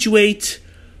individuate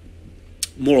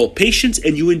moral patients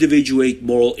and you individuate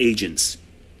moral agents.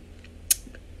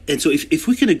 And so if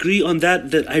we can agree on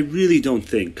that, then I really don't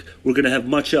think we're going to have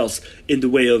much else in the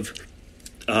way of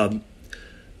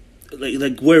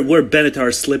like where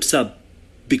Benatar slips up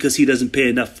because he doesn't pay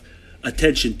enough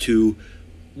attention to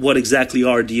what exactly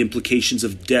are the implications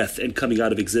of death and coming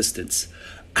out of existence.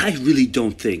 I really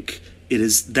don't think it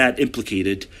is that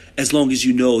implicated, as long as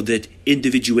you know that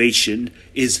individuation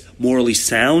is morally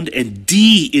sound and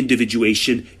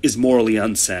de-individuation is morally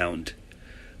unsound.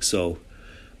 So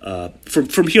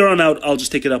from here on out, I'll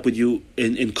just take it up with you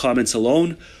in comments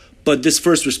alone. But this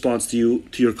first response to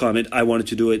your comment, I wanted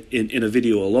to do it in a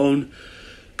video alone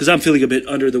because I'm feeling a bit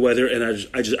under the weather and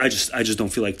I just don't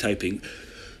feel like typing.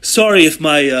 Sorry if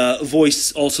my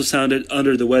voice also sounded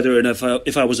under the weather and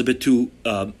if I was a bit too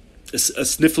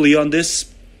sniffly on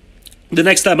this. The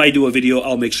next time I do a video,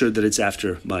 I'll make sure that it's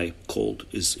after my cold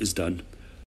is done.